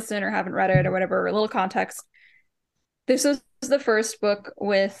didn't listen or haven't read it or whatever, a little context. This was the first book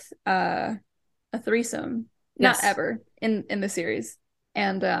with a threesome, not ever in the series.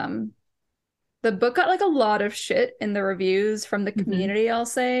 And the book got like a lot of shit in the reviews from the community, I'll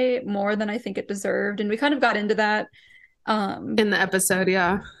say, more than I think it deserved. And we kind of got into that in the episode,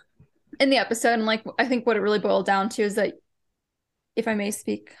 in the episode. And like, I think what it really boiled down to is that, if I may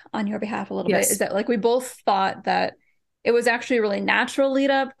speak on your behalf a little bit, is that like we both thought that it was actually a really natural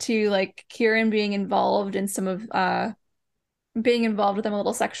lead up to like Kieran being involved in some of being involved with them a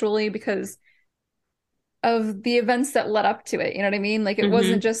little sexually because of the events that led up to it. You know what I mean? Like it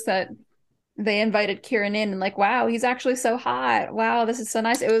wasn't just that they invited Kieran in and like, wow, he's actually so hot. Wow, this is so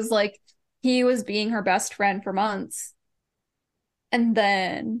nice. It was like he was being her best friend for months. And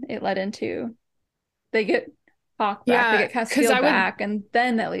then it led into they get Hawke back, they get Castile back, and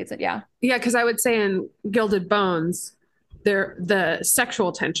then that leads it. Yeah, because I would say in Gilded Bones, the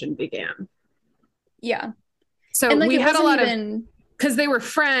sexual tension began. Yeah. So and, like, we had a lot of because they were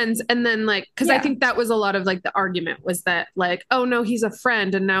friends, and then like because I think that was a lot of like the argument was that like, oh no, he's a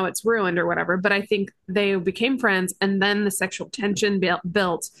friend and now it's ruined or whatever. But I think they became friends, and then the sexual tension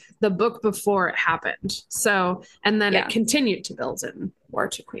built the book before it happened. So and then it continued to build in War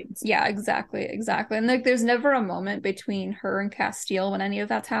 2 Queens. Yeah, exactly. And like there's never a moment between her and Castile when any of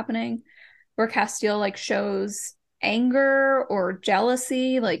that's happening where Castile like shows anger or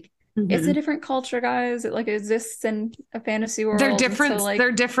jealousy. Like it's a different culture, guys. It like exists in a fantasy world. They're different. So, like,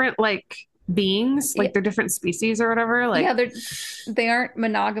 they're different, like beings. Like they're different species or whatever. Like they aren't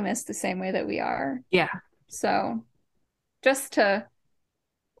monogamous the same way that we are. Yeah. So, just to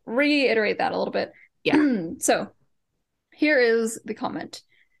reiterate that a little bit. Yeah. So, here is the comment.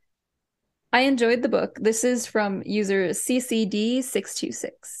 I enjoyed the book. This is from user CCD626.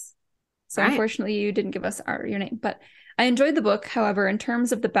 So unfortunately, you didn't give us your name, but I enjoyed the book. However, in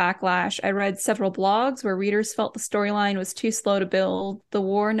terms of the backlash, I read several blogs where readers felt the storyline was too slow to build. The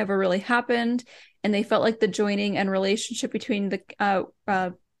war never really happened, and they felt like the joining and relationship between the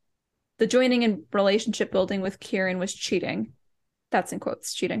The joining and relationship building with Kieran was cheating. That's in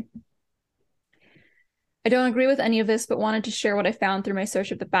quotes, cheating. I don't agree with any of this, but wanted to share what I found through my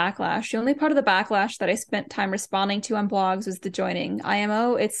search of the backlash. The only part of the backlash that I spent time responding to on blogs was the joining.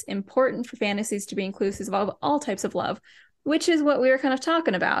 IMO, it's important for fantasies to be inclusive of all types of love, which is what we were kind of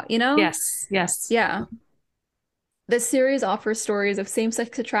talking about, you know? Yes. Yeah. This series offers stories of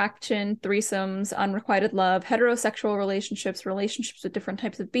same-sex attraction, threesomes, unrequited love, heterosexual relationships, relationships with different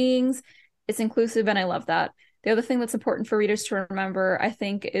types of beings. It's inclusive, and I love that. The other thing that's important for readers to remember, I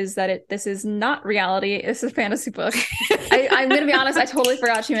think, is that this is not reality. This is a fantasy book. I'm going to be honest, I totally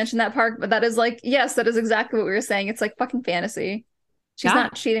forgot she mentioned that part, but that is like, yes, that is exactly what we were saying. It's like fucking fantasy. She's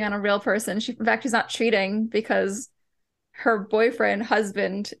not cheating on a real person. In fact, she's not cheating because her boyfriend,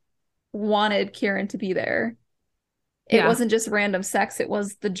 husband, wanted Kieran to be there. It wasn't just random sex. It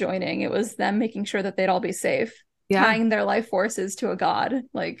was the joining. It was them making sure that they'd all be safe. Tying their life forces to a god.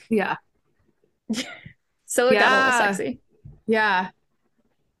 Like, so it got a little sexy. Yeah.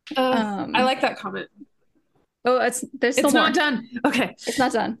 I like that comment. Oh, there's still more. It's not done. Okay. It's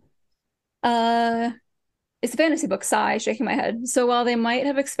not done. It's a fantasy book, sigh, shaking my head. So while they might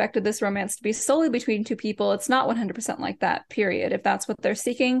have expected this romance to be solely between two people, it's not 100% like that, period. If that's what they're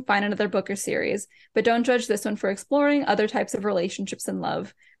seeking, find another book or series. But don't judge this one for exploring other types of relationships and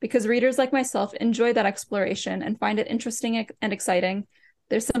love, because readers like myself enjoy that exploration and find it interesting and exciting.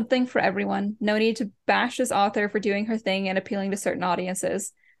 There's something for everyone. No need to bash this author for doing her thing and appealing to certain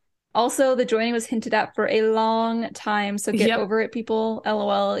audiences. Also, the joining was hinted at for a long time, so get over it, people.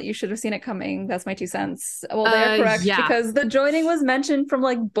 LOL, you should have seen it coming. That's my 2 cents. Well, they are correct, because the joining was mentioned from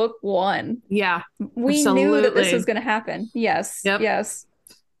like book 1. Yeah. We knew that this was going to happen. Yes. Yes.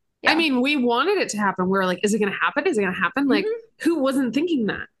 Yeah. I mean, we wanted it to happen. We were like, is it going to happen? Is it going to happen? Like, who wasn't thinking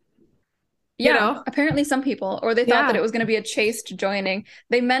that? Yeah, you know? Apparently some people, or they thought that it was going to be a chaste joining.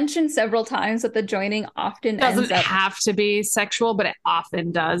 They mentioned several times that the joining often doesn't have to be sexual, but it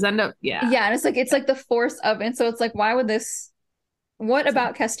often does end up. Yeah, and it's like the force of it. So it's like, why would this? What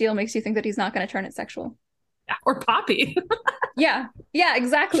about Castile makes you think that he's not going to turn it sexual? Or Poppy? yeah,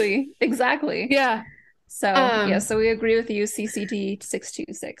 exactly. Yeah. So so we agree with you. CCD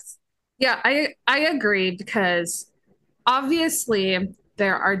 626. Yeah, I agree, because obviously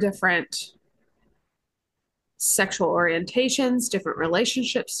there are different sexual orientations, different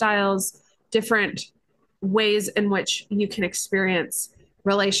relationship styles, different ways in which you can experience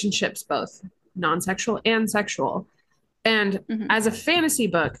relationships, both non-sexual and sexual. And as a fantasy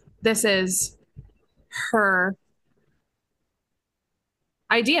book, this is her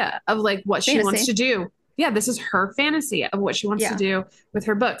idea of like what she wants to do. Yeah, this is her fantasy of what she wants to do with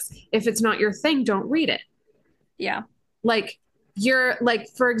her books. If it's not your thing, don't read it. Yeah. Like, you're like,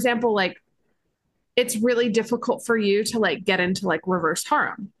 for example, like, it's really difficult for you to like get into like reverse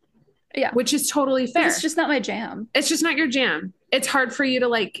harem. Yeah. Which is totally fair. It's just not my jam. It's just not your jam. It's hard for you to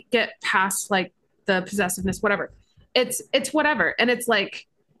like get past like the possessiveness, whatever. It's whatever. And it's like,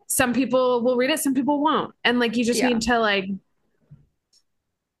 some people will read it, some people won't. And like, you just need to like,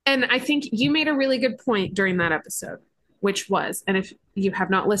 and I think you made a really good point during that episode, which was, and if you have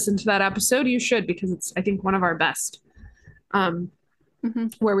not listened to that episode, you should, because it's, I think, one of our best.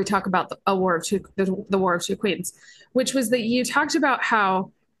 Where we talk about the War of Two Queens, which was that you talked about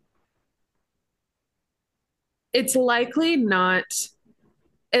how it likely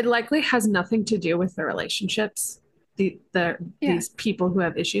has nothing to do with the relationships, these people who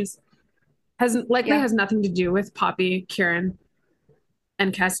have issues, has nothing to do with Poppy, Kieran,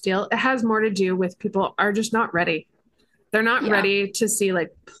 and Castile. It has more to do with people are just not ready. They're not ready to see like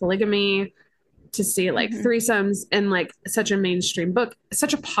polygamy, to see like threesomes in like such a mainstream book,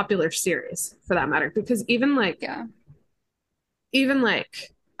 such a popular series for that matter. Because even like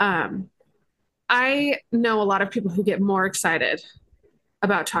I know a lot of people who get more excited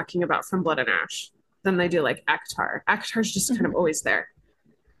about talking about From Blood and Ash than they do like ACOTAR. ACOTAR's just kind of always there.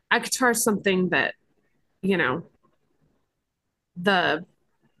 ACOTAR is something that, you know, the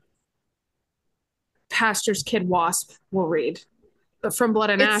pastor's kid wasp will read. But From Blood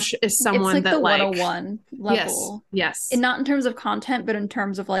and Ash is someone it's like that the like 101 level. Yes. And not in terms of content, but in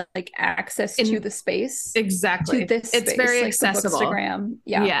terms of like access to the space. Exactly. To this it's space, very like accessible. Instagram.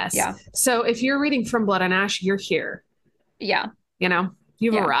 Yeah. Yes. Yeah. So if you're reading From Blood and Ash, you're here. Yeah. You know,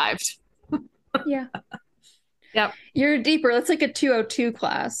 you've arrived. Yeah. Yep. You're deeper. That's like a 202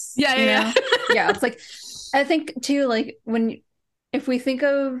 class. Yeah. Yeah. Yeah. It's like, I think too, like if we think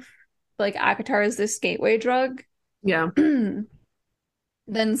of like ACOTAR as this gateway drug. Yeah.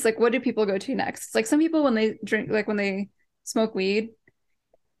 Then it's like, what do people go to next? It's like some people, when they drink, like when they smoke weed,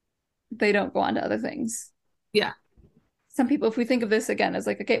 they don't go on to other things. Yeah. some people, if we think of this again as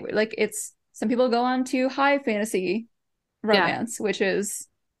like, okay, like it's some people go on to high fantasy romance, which is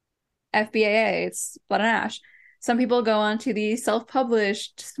FBAA, it's Blood and Ash. Some people go on to the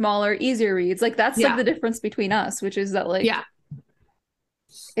self-published, smaller, easier reads. Like that's like the difference between us, which is that like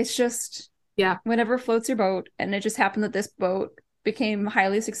it's just whatever floats your boat. And it just happened that this boat became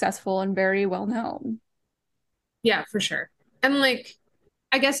highly successful and very well known. Yeah, for sure. And like,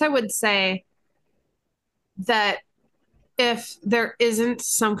 I guess I would say that if there isn't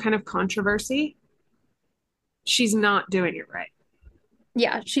some kind of controversy, she's not doing it right.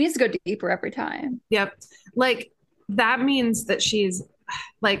 Yeah, she needs to go deeper every time. Yep. Like, that means that she's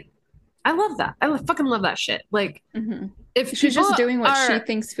like, I love that. I fucking love that shit. Like, if she's just doing what she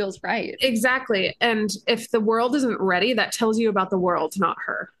thinks feels right. Exactly. And if the world isn't ready, that tells you about the world, not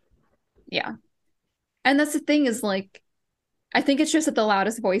her. Yeah. And that's the thing is like, I think it's just that the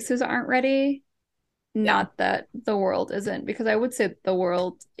loudest voices aren't ready. Not that the world isn't, because I would say the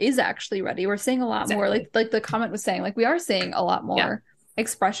world is actually ready. We're seeing a lot more, like the comment was saying, like we are seeing a lot more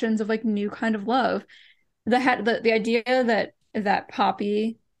expressions of like new kind of love. The idea that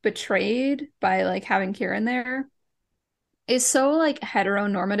Poppy betrayed by like having Kieran there is so like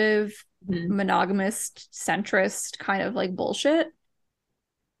heteronormative, monogamous, centrist kind of like bullshit.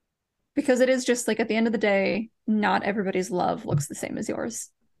 Because it is just like at the end of the day, not everybody's love looks the same as yours.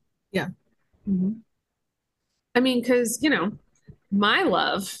 Yeah. I mean, because, you know, my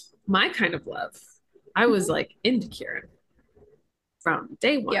love, my kind of love, I was like into Kieran from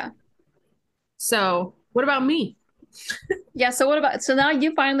day one. Yeah. So what about me? So now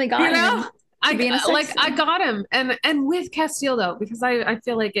you finally got him. I got him and with Castile though, because I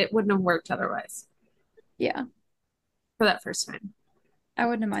feel like it wouldn't have worked otherwise. Yeah. For that first time. I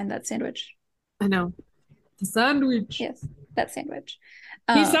wouldn't mind that sandwich. I know. The sandwich. Yes, that sandwich.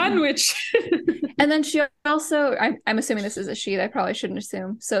 The sandwich. And then she also, I'm assuming this is a she, I probably shouldn't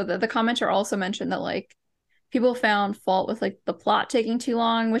assume. So the commenter also mentioned that like people found fault with like the plot taking too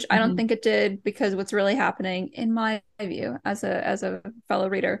long, which I don't think it did, because what's really happening, in my view, as a fellow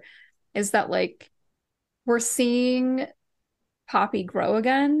reader, is that like we're seeing Poppy grow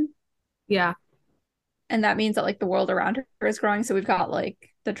again. Yeah. And that means that like the world around her is growing. So we've got like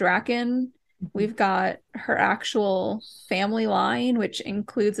the Draken, we've got her actual family line, which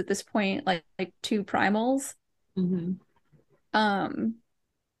includes at this point like 2 primals. And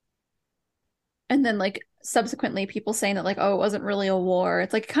then like subsequently people saying that like, oh, it wasn't really a war.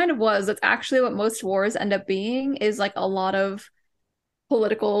 It's like it kind of was. That's actually what most wars end up being, is like a lot of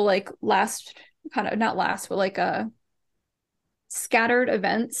political like scattered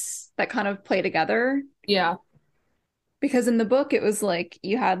events that kind of play together. Yeah. Because in the book, it was like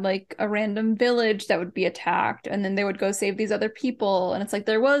you had like a random village that would be attacked and then they would go save these other people. And it's like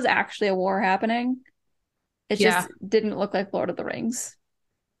there was actually a war happening. It just didn't look like Lord of the Rings.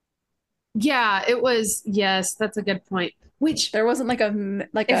 Yeah, it was. Yes, that's a good point. Which there wasn't like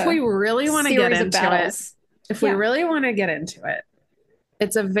if we really want to get into it, we really want to get into it,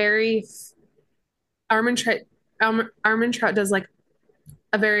 it's a very Armentrout does like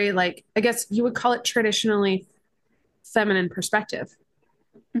a very like, I guess you would call it traditionally feminine perspective,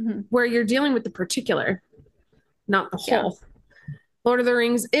 where you're dealing with the particular, not the whole. Lord of the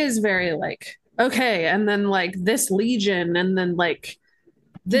Rings is very like, okay, and then like this legion, and then like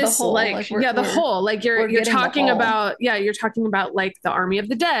this the whole like you're talking about you're talking about like the army of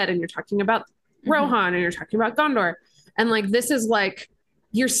the dead, and you're talking about Rohan, and you're talking about Gondor, and like this is like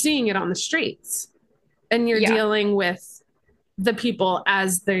you're seeing it on the streets, and you're dealing with the people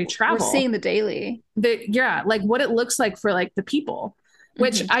as they travel. We're seeing the daily. Like what it looks like for like the people,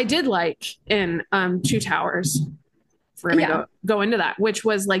 which I did like in Two Towers. For me to go into that, which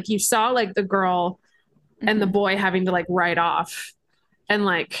was like you saw like the girl and the boy having to like ride off, and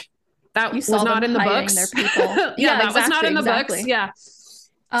like that was not in the books. Their people. That was not in the books. Yeah.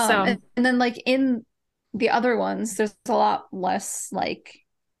 And then like in the other ones, there's a lot less like,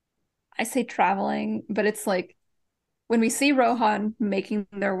 I say traveling, but it's like when we see Rohan making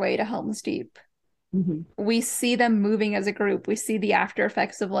their way to Helm's Deep, we see them moving as a group. We see the after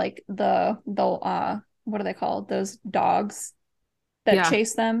effects of like the what are they called? Those dogs that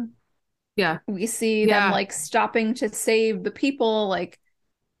chase them. Yeah. We see them like stopping to save the people. Like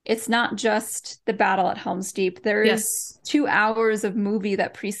it's not just the battle at Helm's Deep. There is 2 hours of movie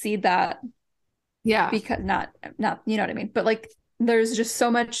that precede that. Yeah. Because not, you know what I mean? But like there's just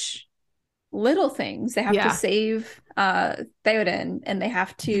so much little things. They have to save Theoden, and they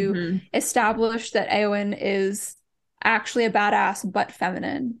have to establish that Eowyn is actually a badass but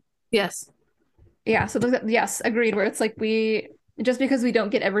feminine. Yes. Yeah, so yes, agreed, where it's like just because we don't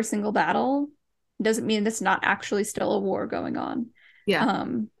get every single battle doesn't mean it's not actually still a war going on. Yeah.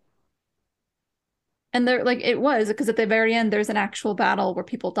 And there, like, it was, because at the very end there's an actual battle where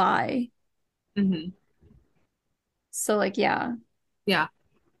people die. Mm-hmm. So like, yeah. Yeah.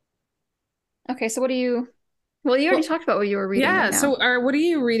 Okay, so you already talked about what you were reading Yeah. right now. So what are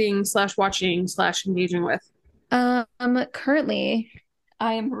you reading / watching / engaging with? Currently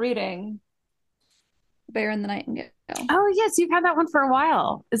I am reading Bear and the Nightingale. Oh, yes, you've had that one for a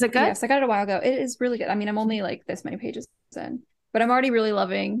while. Is it good? Yes, I got it a while ago. It is really good. I mean, I'm only like this many pages in, but I'm already really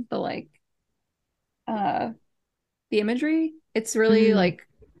loving uh the imagery. It's really like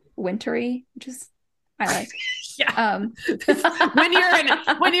wintry, which is I like. Yeah.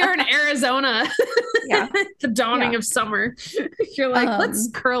 When you're in Arizona, yeah, the dawning of summer, you're like, let's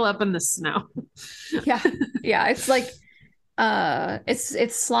curl up in the snow. Yeah. Yeah. It's like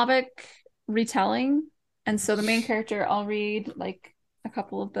it's Slavic retelling. And so the main character, I'll read like a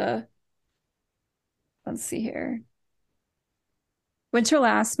couple of let's see here. Winter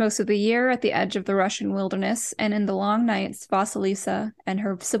lasts most of the year at the edge of the Russian wilderness, and in the long nights, Vasilisa and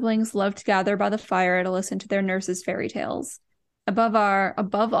her siblings love to gather by the fire to listen to their nurse's fairy tales. Above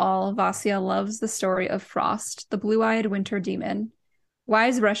all, Vasya loves the story of Frost, the blue-eyed winter demon.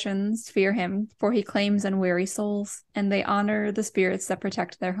 Wise Russians fear him, for he claims unweary souls, and they honor the spirits that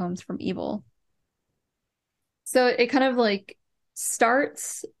protect their homes from evil. So it kind of like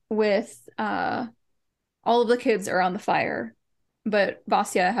starts with all of the kids are on the fire, but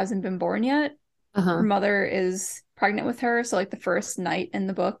Vasya hasn't been born yet. Her mother is pregnant with her, so like the first night in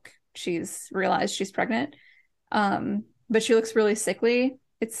the book, she's realized she's pregnant. But she looks really sickly.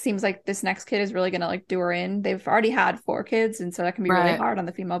 It seems like this next kid is really gonna like do her in. They've already had 4 kids, and so that can be really hard on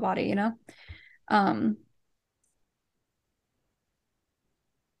the female body, you know?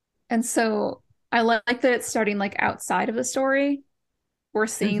 And so I like that it's starting like outside of the story. We're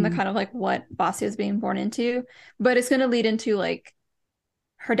seeing the kind of like what Vasya is being born into, but it's gonna lead into like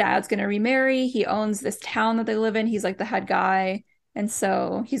her dad's gonna remarry. He owns this town that they live in. He's like the head guy, and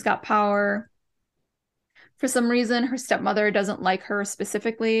so he's got power. For some reason, her stepmother doesn't like her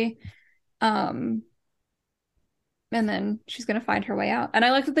specifically. And then she's gonna find her way out. And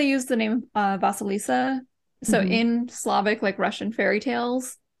I like that they use the name Vasilisa. So in Slavic, like Russian fairy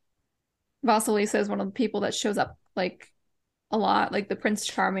tales, Vasilisa is one of the people that shows up like a lot, like the Prince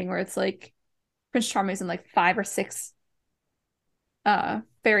Charming, where it's like Prince Charming is in like 5 or 6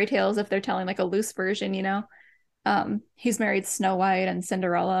 fairy tales if they're telling like a loose version, you know. He's married Snow White and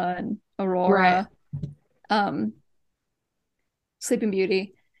Cinderella and Aurora. Sleeping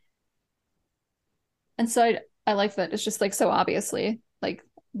Beauty. And so I like that it's just like so obviously like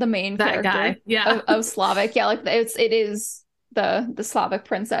the main that character of Slavic. Yeah, like it is the Slavic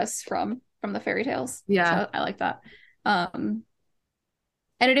princess from the fairy tales. Yeah. So I like that. And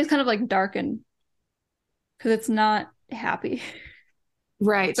it is kind of like darkened because it's not happy.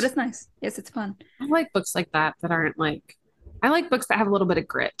 Right. But it's nice. Yes, it's fun. I like books like that aren't like, I like books that have a little bit of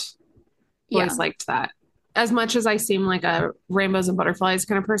grit. Always liked that. As much as I seem like a rainbows and butterflies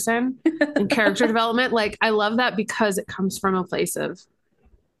kind of person in character development, like I love that because it comes from a place of,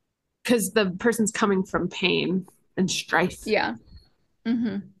 because the person's coming from pain and strife. Yeah.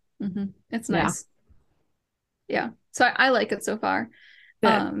 It's nice. Yeah. So I like it so far.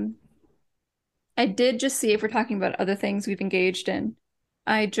 Good. I did just see, if we're talking about other things we've engaged in,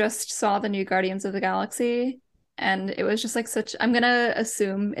 I just saw the new Guardians of the Galaxy, and it was just like I'm gonna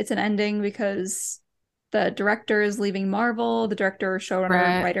assume it's an ending because the director is leaving Marvel, the director,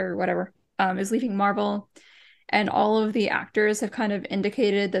 showrunner, writer, whatever, is leaving Marvel, and all of the actors have kind of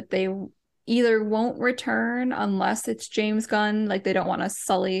indicated that they either won't return unless it's James Gunn, like they don't want to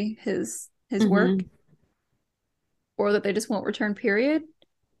sully his work, or that they just won't return, period.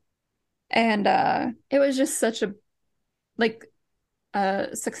 And it was just such a like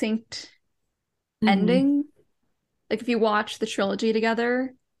succinct ending. Like if you watch the trilogy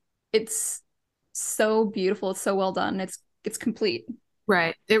together, it's so beautiful, it's so well done, it's complete.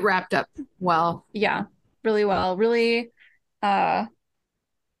 Right. It wrapped up well. Yeah, really well. Really okay.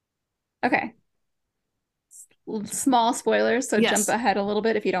 Small spoilers, so jump ahead a little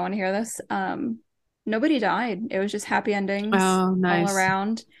bit if you don't want to hear this. Nobody died. It was just happy endings all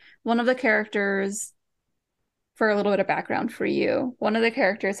around. One of the characters, for a little bit of background for you, one of the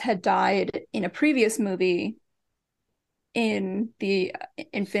characters had died in a previous movie in the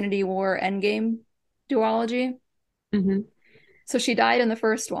Infinity War Endgame duology. So she died in the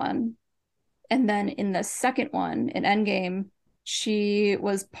first one, and then in the second one, in Endgame, she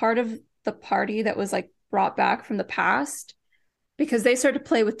was part of the party that was like brought back from the past because they started to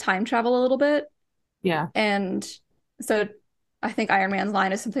play with time travel a little bit. Yeah. And so I think Iron Man's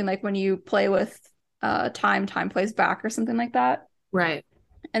line is something like, when you play with time plays back or something like that. Right.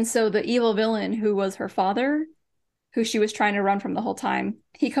 And so the evil villain who was her father, who she was trying to run from the whole time,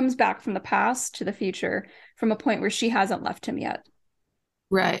 he comes back from the past to the future from a point where she hasn't left him yet.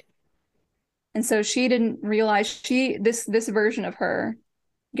 Right. And so she didn't realize this version of her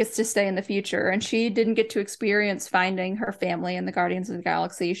gets to stay in the future, and she didn't get to experience finding her family in the Guardians of the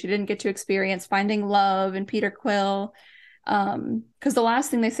Galaxy. She didn't get to experience finding love in Peter Quill. Because the last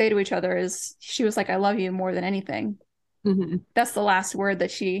thing they say to each other is, she was like, I love you more than anything. Mm-hmm. That's the last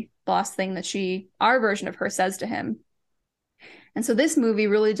thing that our version of her says to him. And so this movie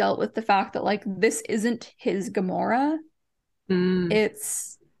really dealt with the fact that, like, this isn't his Gamora.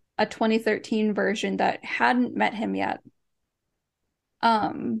 It's a 2013 version that hadn't met him yet.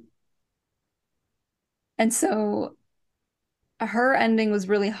 And so her ending was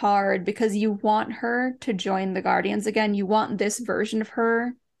really hard because you want her to join the Guardians again. You want this version of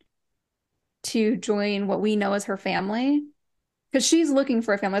her to join what we know as her family, because she's looking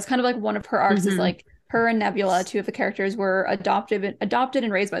for a family. It's kind of like one of her arcs is like her and Nebula, two of the characters, were adopted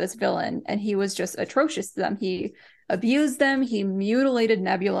and raised by this villain, and he was just atrocious to them. He abused them. He mutilated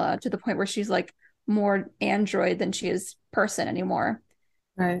Nebula to the point where she's like more android than she is person anymore.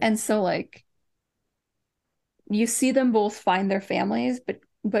 Right. And so, like, you see them both find their families, but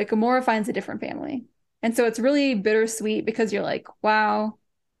Gamora finds a different family. And so it's really bittersweet because you're like, wow,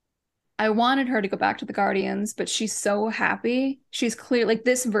 I wanted her to go back to the Guardians, but she's so happy. She's clear, like,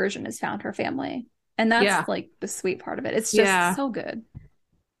 this version has found her family. And that's like the sweet part of it. It's just so good.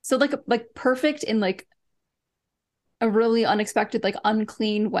 So like perfect in like a really unexpected, like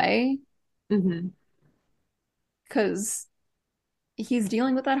unclean way. Because he's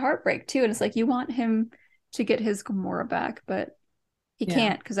dealing with that heartbreak too. And it's like, you want him to get his Gamora back, but he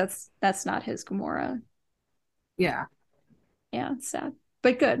can't, because that's not his Gamora. Yeah, it's sad,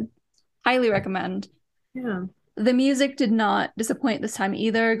 but good. Highly recommend. Yeah. The music did not disappoint this time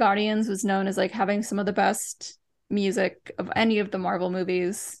either. Guardians was known as like having some of the best music of any of the Marvel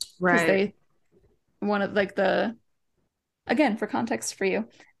movies. Right. One of like again, for context for you,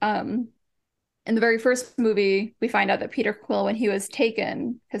 in the very first movie, we find out that Peter Quill, when he was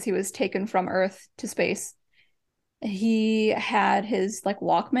taken, because he was taken from Earth to space, he had his like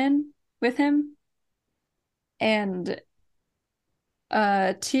Walkman with him, and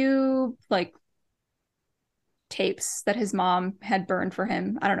two like tapes that his mom had burned for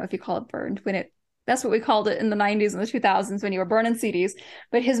him. I don't know if you call it burned, that's what we called it in the 90s and the 2000s, when you were burning CDs.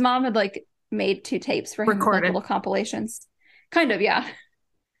 But his mom had like made two tapes for him, like little compilations, kind of, yeah.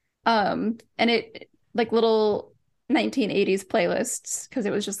 And it like little 1980s playlists, because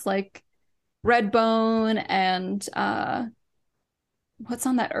it was just like Redbone and what's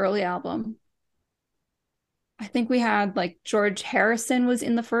on that early album? I think we had like George Harrison was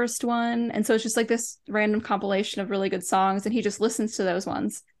in the first one. And so it's just like this random compilation of really good songs, and he just listens to those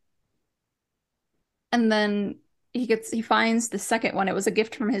ones. And then he finds the second one. It was a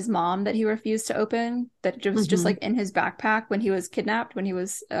gift from his mom that he refused to open, that was just like in his backpack when he was kidnapped, when he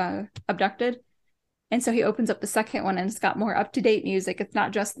was abducted. And so he opens up the second one, and it's got more up-to-date music. It's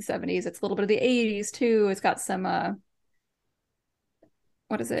not just the 70s, it's a little bit of the 80s too. It's got some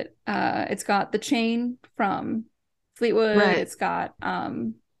what is it? It's got The Chain from Fleetwood. Right. It's got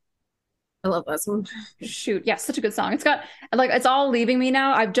I love that song. Shoot, yeah, such a good song. It's got like, it's all leaving me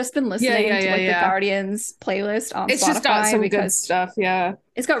now. I've just been listening to the Guardians playlist on Spotify. It's just got some good stuff. Yeah,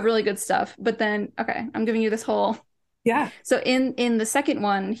 it's got really good stuff. But then, okay, I'm giving you this whole. Yeah. So in the second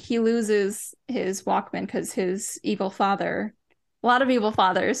one, he loses his Walkman because his evil father, a lot of evil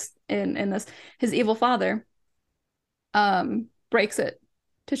fathers in this, his evil father breaks it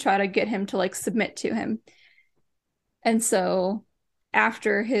to try to get him to like submit to him. And so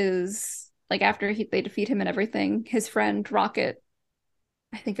after they defeat him and everything, his friend Rocket,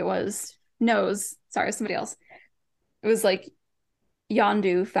 I think it was, somebody else. It was like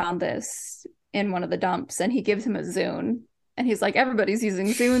Yondu found this in one of the dumps, and he gives him a Zune, and he's like, everybody's using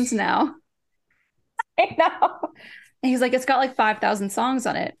Zunes now. I know. And he's like, it's got like 5,000 songs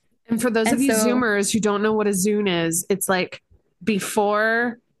on it. And for those of you Zoomers who don't know what a Zune is, it's like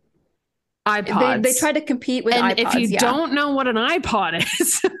before iPods. They try to compete with and iPods. If you don't know what an iPod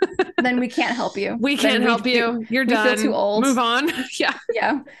is, then we can't help you. We can't help you. You're done. We feel too old. Move on. Yeah.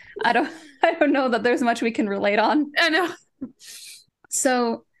 Yeah. I don't know that there's much we can relate on. I know.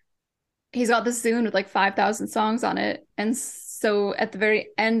 So he's got this Zune with like 5,000 songs on it. And so at the very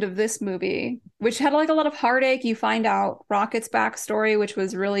end of this movie, which had like a lot of heartache, you find out Rocket's backstory, which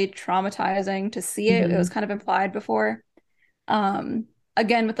was really traumatizing to see it. It was kind of implied before.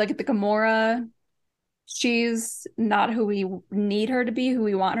 Again, with like the Gamora, she's not who we need her to be, who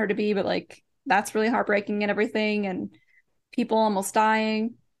we want her to be, but like that's really heartbreaking and everything, and people almost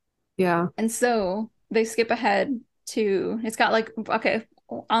dying. Yeah. And so they skip ahead to, it's got like, okay,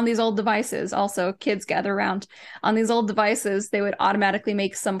 on these old devices, also kids gather around. On these old devices, they would automatically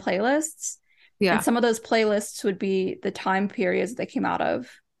make some playlists. Yeah. And some of those playlists would be the time periods they came out of.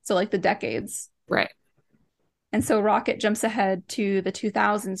 So like the decades. Right. And so Rocket jumps ahead to the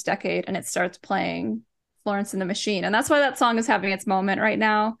 2000s decade and it starts playing Florence and the Machine. And that's why that song is having its moment right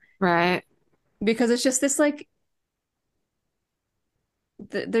now. Right. Because it's just this like,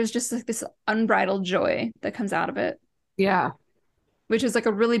 there's just like this unbridled joy that comes out of it. Yeah. Which is like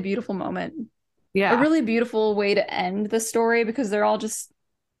a really beautiful moment. Yeah. A really beautiful way to end the story because they're all just,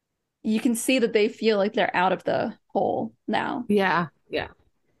 you can see that they feel like they're out of the hole now. Yeah. Yeah.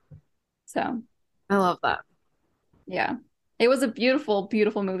 So I love that. Yeah. It was a beautiful,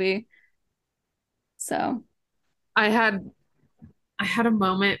 beautiful movie. So I had a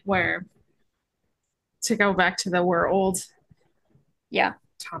moment where, to go back to the we're old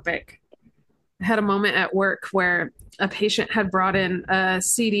topic, I had a moment at work where a patient had brought in a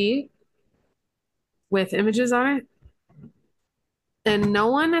CD with images on it, and no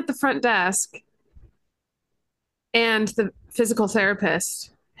one at the front desk and the physical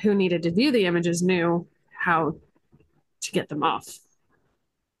therapist who needed to view the images knew how to get them off.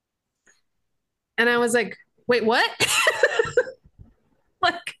 And I was like, wait, what?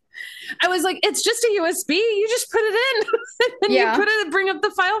 Like, I was like, it's just a USB. You just put it in and you put it, bring up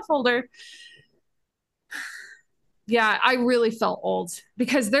the file folder. Yeah, I really felt old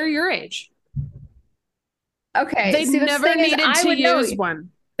because they're your age. Okay. They never needed to use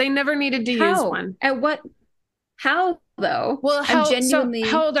one. They never needed to use one. How though? Well, how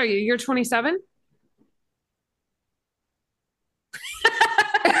old are you? You're 27?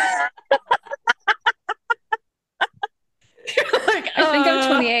 Like, I think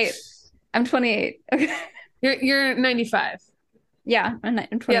I'm 28. I'm 28. Okay. You're 95. Yeah, I'm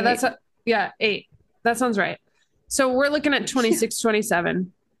 28. Yeah, 8. That sounds right. So we're looking at 26,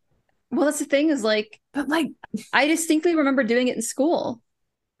 27. Well, that's the thing is like, but like, I distinctly remember doing it in school.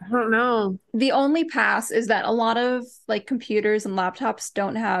 I don't know. The only pass is that a lot of like computers and laptops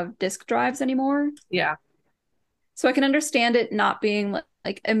don't have disk drives anymore. Yeah. So I can understand it not being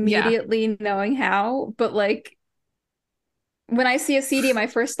like immediately knowing how, but like when I see a CD, my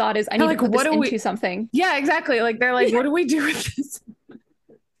first thought is I need to put this into something. Yeah, exactly. Like they're like, what do we do with this?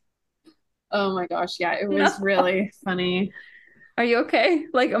 Oh my gosh. Yeah, it was really funny. Are you okay?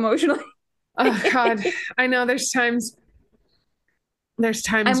 Like emotionally? Oh God. I know there's times when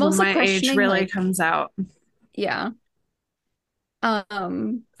my age really comes out. Yeah.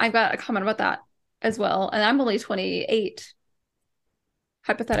 I've got a comment about that as well. And I'm only 28.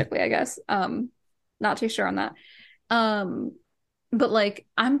 Hypothetically, I guess. Not too sure on that. But like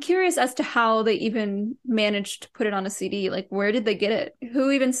I'm curious as to how they even managed to put it on a CD. Like where did they get it?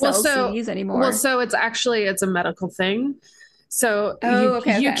 Who even sells CDs anymore? Well, so it's a medical thing. So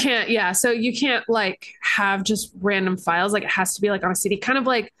you can't, so you can't like have just random files. Like it has to be like on a CD, kind of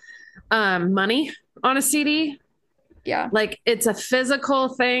like money on a CD. Yeah. Like it's a physical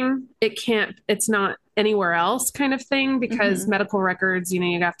thing. It's not anywhere else kind of thing because medical records,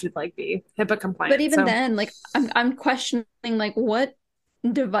 you have to like be HIPAA compliant. But even then, like I'm questioning like what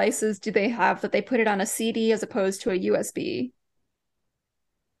devices do they have that they put it on a CD as opposed to a USB?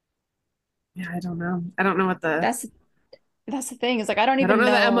 Yeah, I don't know. I don't know what that's the thing is like I don't know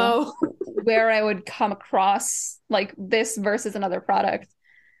the MO where I would come across like this versus another product.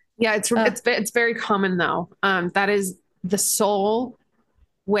 Yeah, it's very common though. That is the sole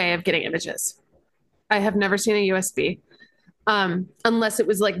way of getting images. I have never seen a USB unless it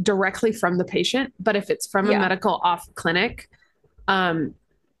was like directly from the patient. But if it's from a medical off clinic,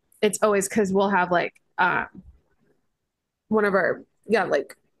 it's always because we'll have like one of our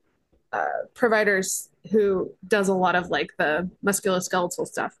providers who does a lot of like the musculoskeletal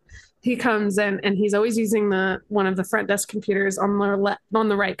stuff. He comes in and he's always using one of the front desk computers on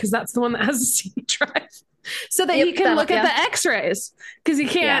the right because that's the one that has a CD drive, so that he can look at the X-rays because he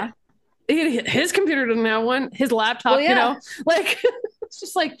can't. His computer doesn't have one. His laptop, like it's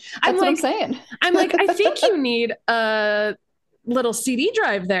just like that's what I'm saying. I'm like, I think you need a little CD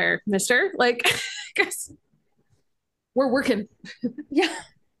drive there, mister. Like, guys, we're working. Yeah.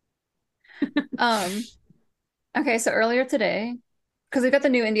 Okay, so earlier today, because we've got the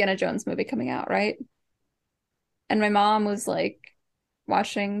new Indiana Jones movie coming out, right? And my mom was like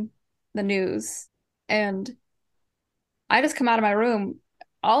watching the news, and I just come out of my room,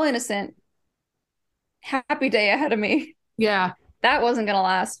 all innocent, happy day ahead of me. Yeah. That wasn't gonna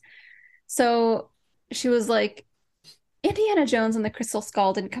last. So she was like, Indiana Jones and the Crystal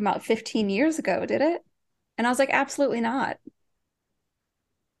Skull didn't come out 15 years ago, did it? And I was like, absolutely not.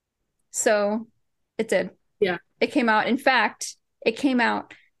 So it did. Yeah. It came out. In fact, it came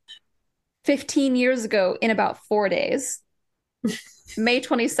out 15 years ago in about 4 days. May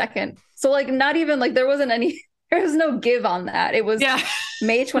 22nd. So like not even like there was no give on that. It was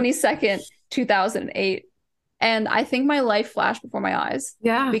May 22nd, 2008. And I think my life flashed before my eyes.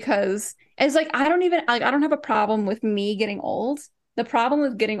 Yeah. Because it's like I don't have a problem with me getting old. The problem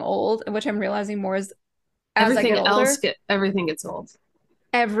with getting old, which I'm realizing more, is as I get older, everything gets old.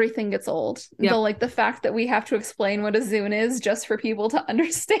 Everything gets old. Yep. The fact that we have to explain what a Zune is just for people to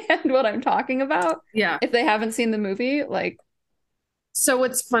understand what I'm talking about. Yeah. If they haven't seen the movie, like. So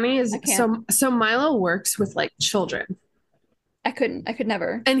what's funny is so Milo works with like children. I could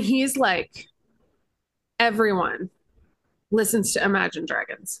never. And he's like, everyone listens to Imagine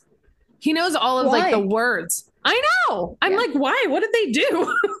Dragons. He knows all of like the words. I know. I'm like, why? What did they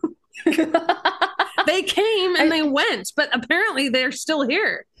do? They came and they went, but apparently they're still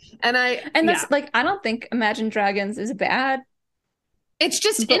here. And that's like, I don't think Imagine Dragons is bad. It's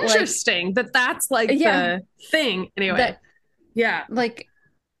just interesting that's like the thing. Anyway. Like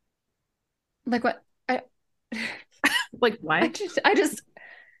what? Like why? I just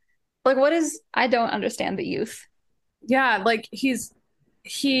like what is? I don't understand the youth. Yeah, like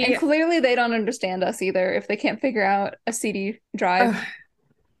and clearly they don't understand us either if they can't figure out a CD drive.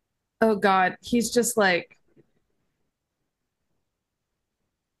 Oh God, he's just like.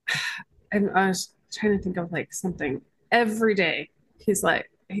 And I was trying to think of like something every day. He's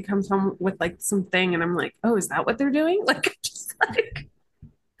like, he comes home with like something, and I'm like, oh, is that what they're doing? Like, just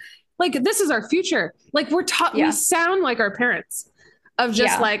like this is our future. Like we sound like our parents of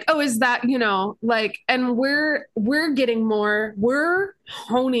just like, oh, is that, like, and we're we're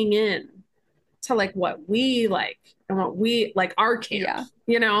honing in to like what we like and what we like our camp,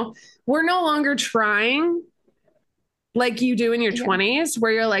 we're no longer trying like you do in your 20s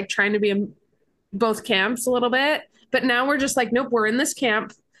where you're like trying to be in both camps a little bit. But now we're just like, nope, we're in this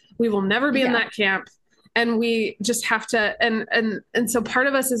camp. We will never be in that camp. And we just have to. And so part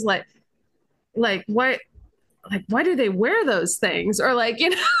of us is like, why do they wear those things? Or like,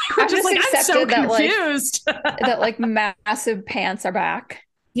 we're just like, I'm so confused. That like massive pants are back.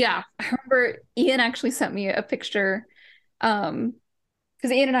 Yeah. I remember Ian actually sent me a picture. Because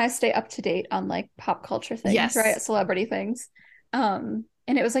Ian and I stay up to date on like pop culture things, right? Celebrity things. And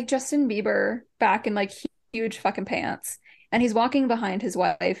it was like Justin Bieber back in like huge fucking pants. And he's walking behind his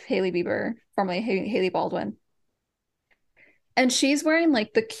wife, Hailey Bieber, formerly Hailey Baldwin. And she's wearing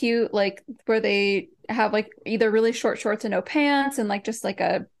like the cute, like where they have like either really short shorts and no pants and like just like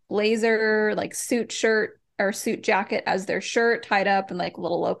a blazer, like suit shirt or suit jacket as their shirt tied up and like a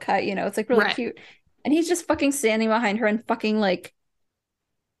little low cut, it's like really cute. And he's just fucking standing behind her in fucking like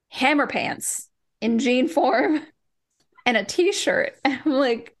hammer pants in jean form and a t-shirt. And I'm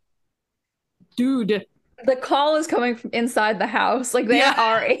like, dude, the call is coming from inside the house. Like they are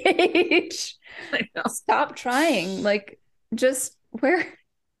our age. Stop trying. Like just wear.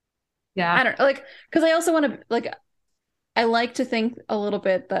 Yeah. I don't know. Like, because I also want to like, I like to think a little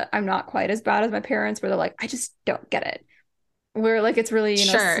bit that I'm not quite as bad as my parents where they're like, I just don't get it. Where like it's really,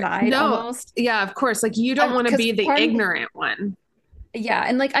 snide almost. Yeah, of course. Like you don't want to be the ignorant one. Yeah.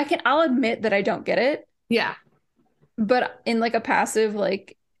 And like I'll admit that I don't get it. Yeah. But in like a passive,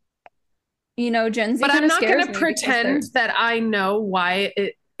 like, Gen Z. But I'm not going to pretend that I know why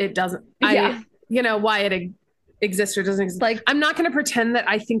it doesn't. Why it exists or doesn't exist. Like, I'm not going to pretend that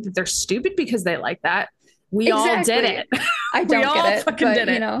I think that they're stupid because they like that. We all did it. I don't get it. Fucking did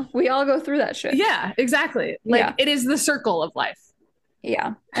it. We all go through that shit. Yeah, exactly. Like it is the circle of life.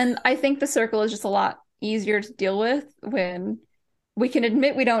 Yeah. And I think the circle is just a lot easier to deal with when we can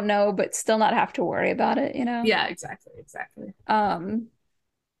admit we don't know, but still not have to worry about it, Yeah, exactly.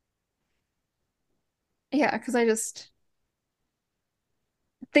 Yeah, because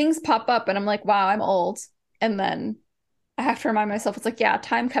things pop up and I'm like, wow, I'm old. And then I have to remind myself, it's like, yeah,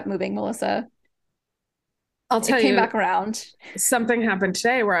 time kept moving, Melissa. I'll tell you. It came back around. Something happened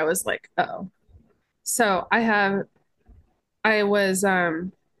today where I was like, oh. So I was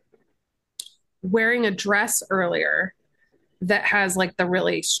wearing a dress earlier that has like the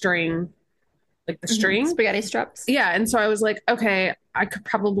really string, like the string. Spaghetti straps. Yeah. And so I was like, okay, I could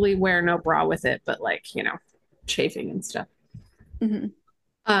probably wear no bra with it, but like, chafing and stuff. Mm-hmm.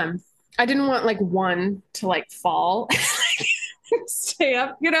 I didn't want like one to like fall, stay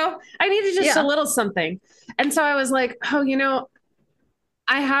up, I needed just a little something. And so I was like, oh,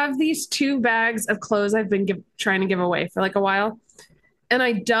 I have these 2 bags of clothes I've been trying to give away for like a while. And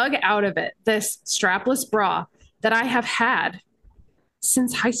I dug out of it this strapless bra that I have had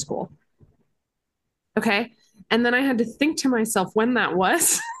since high school. Okay. And then I had to think to myself when that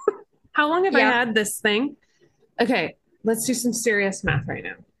was. How long have I had this thing? Okay. Let's do some serious math right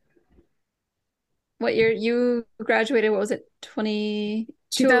now. What year you graduated? What was it?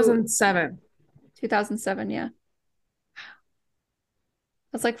 2007. 2007, yeah.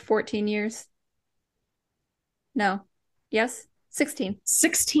 That's like 14 years. No. Yes? 16.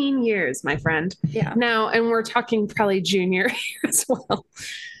 16 years, my friend. Yeah. Now, and we're talking probably junior year as well.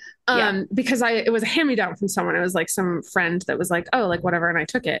 Because it was a hand-me-down from someone. It was like some friend that was like, oh, like whatever, and I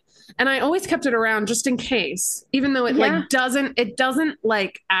took it. And I always kept it around just in case, even though it doesn't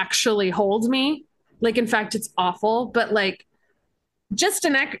like actually hold me. Like, in fact, it's awful, but like just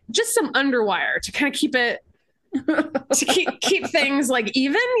some underwire to kind of keep it to keep things like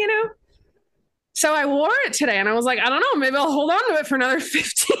even, you know. So I wore it today and I was like, I don't know, maybe I'll hold on to it for another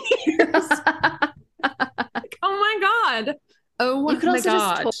 15 years. Like, oh my God. Oh, you could also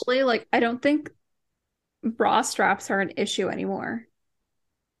God. just totally like, I don't think bra straps are an issue anymore.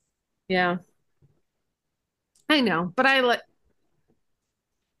 Yeah. I know, but I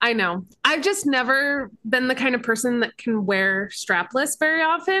know. I've just never been the kind of person that can wear strapless very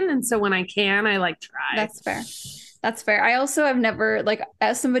often. And so when I can, I like try. That's fair. That's fair. I also have never, like,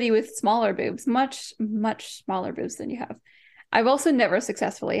 as somebody with smaller boobs, much, much smaller boobs than you have, I've also never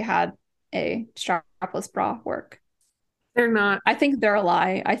successfully had a strapless bra work. They're not. I think they're a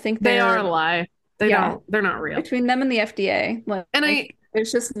lie. I think they are a lie. They're not real. Between them and the FDA,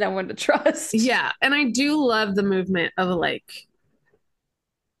 there's just no one to trust. Yeah. And I do love the movement of like,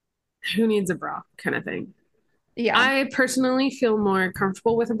 who needs a bra kind of thing. Yeah. I personally feel more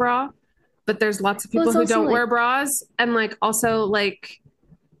comfortable with a bra, but there's lots of people who don't wear bras. And like, also like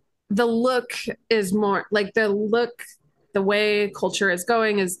the look is more like the way culture is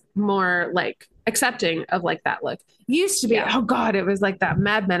going is more like accepting of like that look. Used to be, oh God, it was like that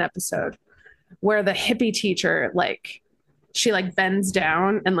Mad Men episode where the hippie teacher, like she like bends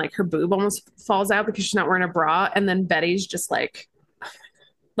down and like her boob almost falls out because she's not wearing a bra. And then Betty's just like,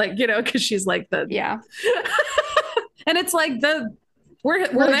 you know, because she's like the and it's like we're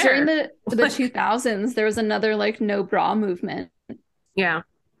there. During the 2000s there was another like no bra movement,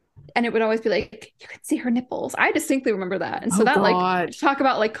 and it would always be like you could see her nipples. I distinctly remember that. And so like talk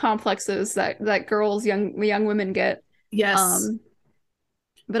about like complexes that girls, young women get.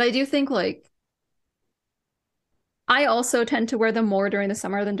 But I do think like I also tend to wear them more during the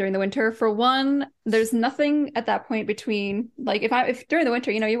summer than during the winter. For one, there's nothing at that point between like if during the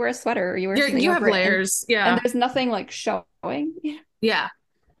winter, you know, you wear a sweater or you wear something, you have layers, and there's nothing like showing. Yeah.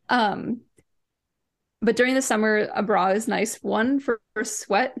 But during the summer, a bra is nice. One for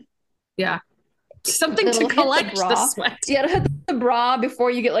sweat. Yeah. Something to collect the sweat. Yeah, to hit the bra before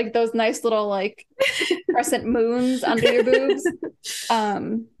you get like those nice little like crescent moons under your boobs.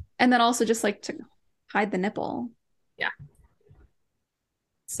 And then also just like to hide the nipple. Yeah.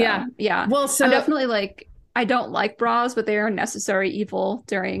 So, yeah. Well, so I'm definitely like, I don't like bras, but they are a necessary evil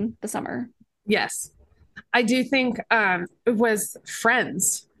during the summer. Yes. I do think it was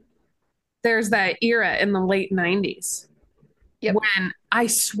Friends. There's that era in the late 90s when I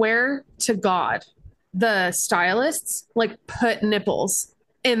swear to God, the stylists like put nipples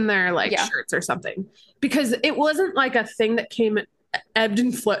in their like shirts or something, because it wasn't like a thing that came ebbed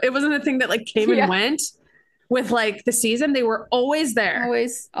and flowed. It wasn't a thing that like came and went with like the season. They were always there.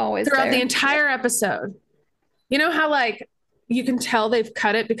 Always throughout the entire episode. You know how like you can tell they've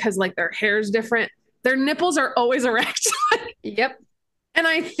cut it because like their hair's different. Their nipples are always erect. Yep. And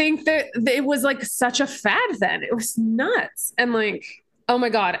I think that it was like such a fad then. It was nuts. And like, oh my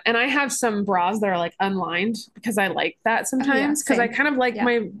God. And I have some bras that are like unlined because I like that sometimes because I kind of like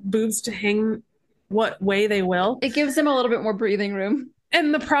my boobs to hang what way they will. It gives them a little bit more breathing room.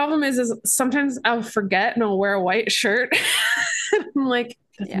 And the problem is sometimes I'll forget and I'll wear a white shirt. I'm like,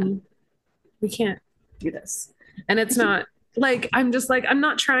 we can't do this. And it's not like, I'm just like, I'm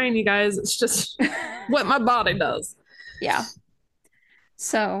not trying, you guys. It's just what my body does. Yeah.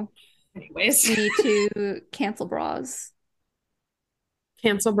 So anyways, we need to cancel bras.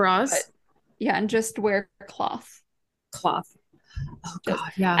 Cancel bras? And just wear cloth. Oh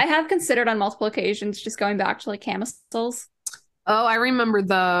God, yeah. I have considered on multiple occasions just going back to like camisoles. Oh, I remember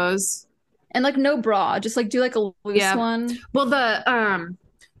those. And like no bra, just like do like a loose one. Well,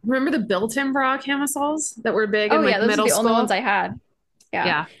 remember the built-in bra camisoles that were big in like those middle are the school? only ones I had.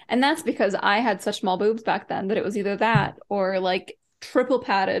 Yeah. And that's because I had such small boobs back then that it was either that or like triple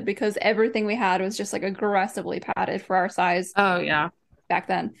padded, because everything we had was just like aggressively padded for our size. Oh yeah. Back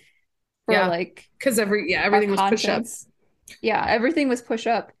then. Like because everything was push up. Yeah, everything was push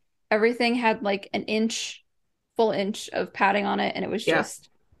up. Everything had like an inch full inch of padding on it, and it was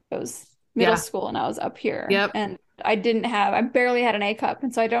middle school, and I was up here. Yep. And I barely had an A cup,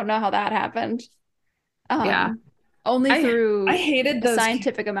 and so I don't know how that happened. Only through I hated those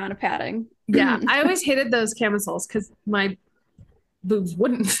scientific amount of padding. Yeah, I always hated those camisoles because my boobs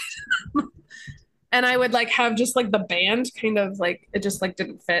wouldn't fit them. And I would like have just like the band kind of like it just like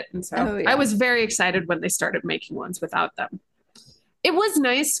didn't fit. And so I was very excited when they started making ones without them. It was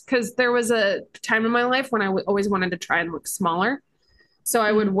nice because there was a time in my life when I always wanted to try and look smaller. So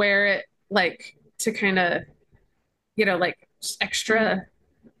I would wear it like to kind of, like extra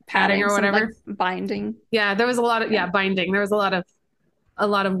padding or whatever. Like binding. Yeah, there was a lot of binding. There was a lot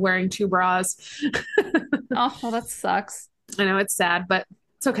of wearing 2 bras. Oh, well, that sucks. I know it's sad, but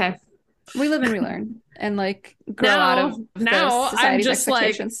it's okay. We live and we learn, and like grow out of society's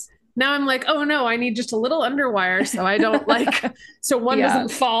expectations. Now I'm like, oh no, I need just a little underwire so I don't so one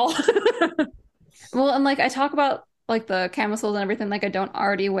doesn't fall. Well, and like I talk about like the camisoles and everything, like I don't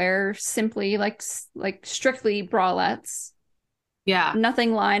already wear simply like strictly bralettes. Yeah.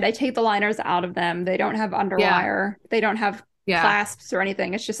 Nothing lined. I take the liners out of them. They don't have underwire. They don't have clasps or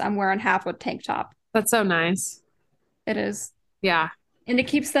anything. It's just I'm wearing half a tank top. That's so nice. It is. Yeah. And it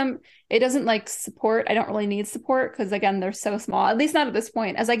keeps them, it doesn't like support. I don't really need support because again, they're so small. At least not at this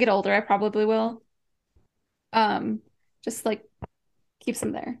point. As I get older, I probably will. Just like keeps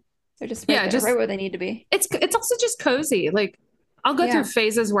them there. They're just right where they need to be. It's also just cozy. Like I'll go through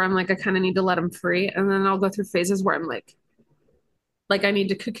phases where I'm like, I kind of need to let them free. And then I'll go through phases where I'm like I need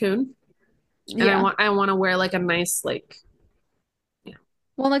to cocoon. And I want to wear like a nice, like,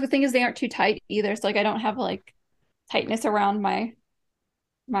 Well, like the thing is they aren't too tight either. So like I don't have like tightness around my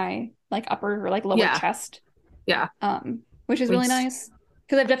like upper or like lower chest. Yeah. Which is really nice.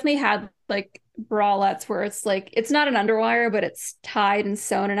 Because I've definitely had like bralettes where it's like it's not an underwire, but it's tied and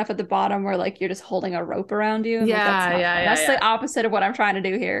sewn enough at the bottom where like you're just holding a rope around you. That's the opposite of what I'm trying to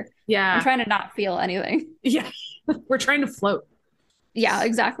do here. Yeah. I'm trying to not feel anything. Yeah. We're trying to float. Yeah,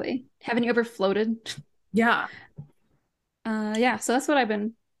 exactly. Haven't you ever floated? Yeah. So that's what I've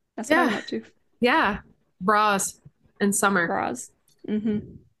been up to. Yeah. Bras in summer. Bras.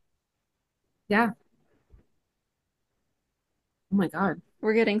 Mm-hmm. Yeah. Oh my God.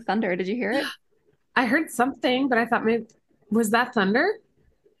 We're getting thunder. Did you hear it? I heard something, but I thought maybe was that thunder?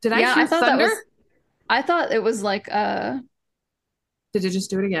 Did I hear thunder? I thought it was like Did it just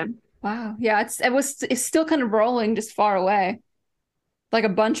do it again? Wow. Yeah, it's still kind of rolling just far away. Like a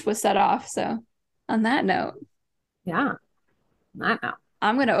bunch was set off. So on that note. Yeah. On that note.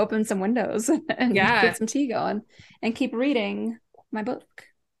 I'm gonna open some windows and get some tea going and keep reading my book.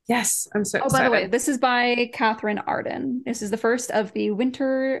 Yes, I'm so excited. By the way, this is by Catherine Arden. This is the first of the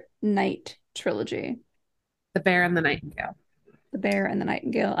Winter Night trilogy. The Bear and the Nightingale. The Bear and the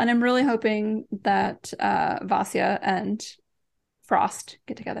Nightingale. And I'm really hoping that Vasya and Frost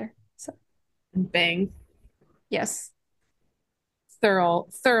get together. So and bang. Yes.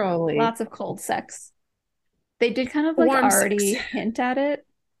 Thoroughly. Lots of cold sex. They did kind of like warm already sex. Hint at it.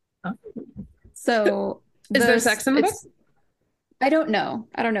 Oh. So is there sex in the book? I don't know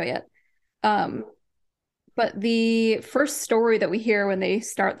yet. But the first story that we hear when they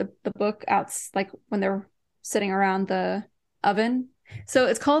start the book out, like when they're sitting around the oven. So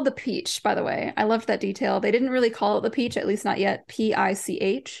it's called the Peach, by the way. I loved that detail. They didn't really call it the Peach, at least not yet.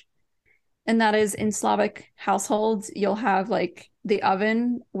 P-I-C-H. And that is in Slavic households, you'll have like the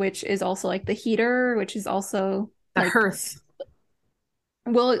oven, which is also like the heater, which is also the hearth.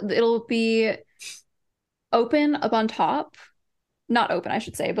 Well, it'll be open up on top. Not open, I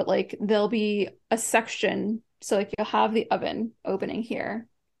should say, but like there'll be a section. So like you'll have the oven opening here.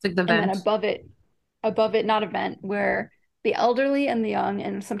 It's like the vent. And then above it, not a vent, where the elderly and the young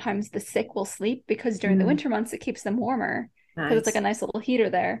and sometimes the sick will sleep because during the winter months, it keeps them warmer. Because it's like a nice little heater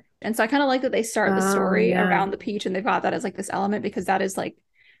there. And so I kind of like that they start the story around the peach and they've got that as like this element because that is like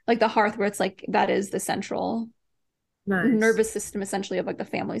the hearth where it's like that is the central nervous system essentially of like the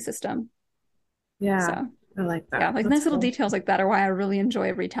family system. Yeah. So I like that. Yeah, like nice little details like that are why I really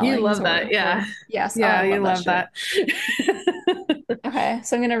enjoy retelling. You love that, yeah. Yes. Yeah, you love that. Okay,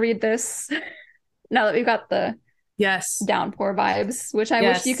 so I'm gonna read this now that we've got the downpour vibes, which I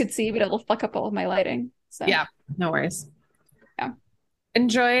wish you could see, but it'll fuck up all of my lighting. So yeah, no worries. Yeah.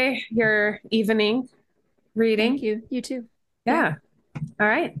 Enjoy your evening reading. Thank you. You too. Yeah. All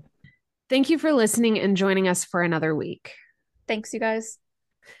right. Thank you for listening and joining us for another week. Thanks, you guys.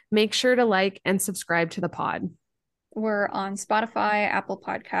 Make sure to like and subscribe to the pod. We're on Spotify, Apple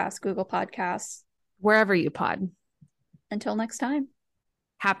Podcasts, Google Podcasts. Wherever you pod. Until next time.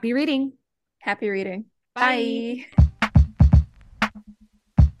 Happy reading. Happy reading. Bye. Bye.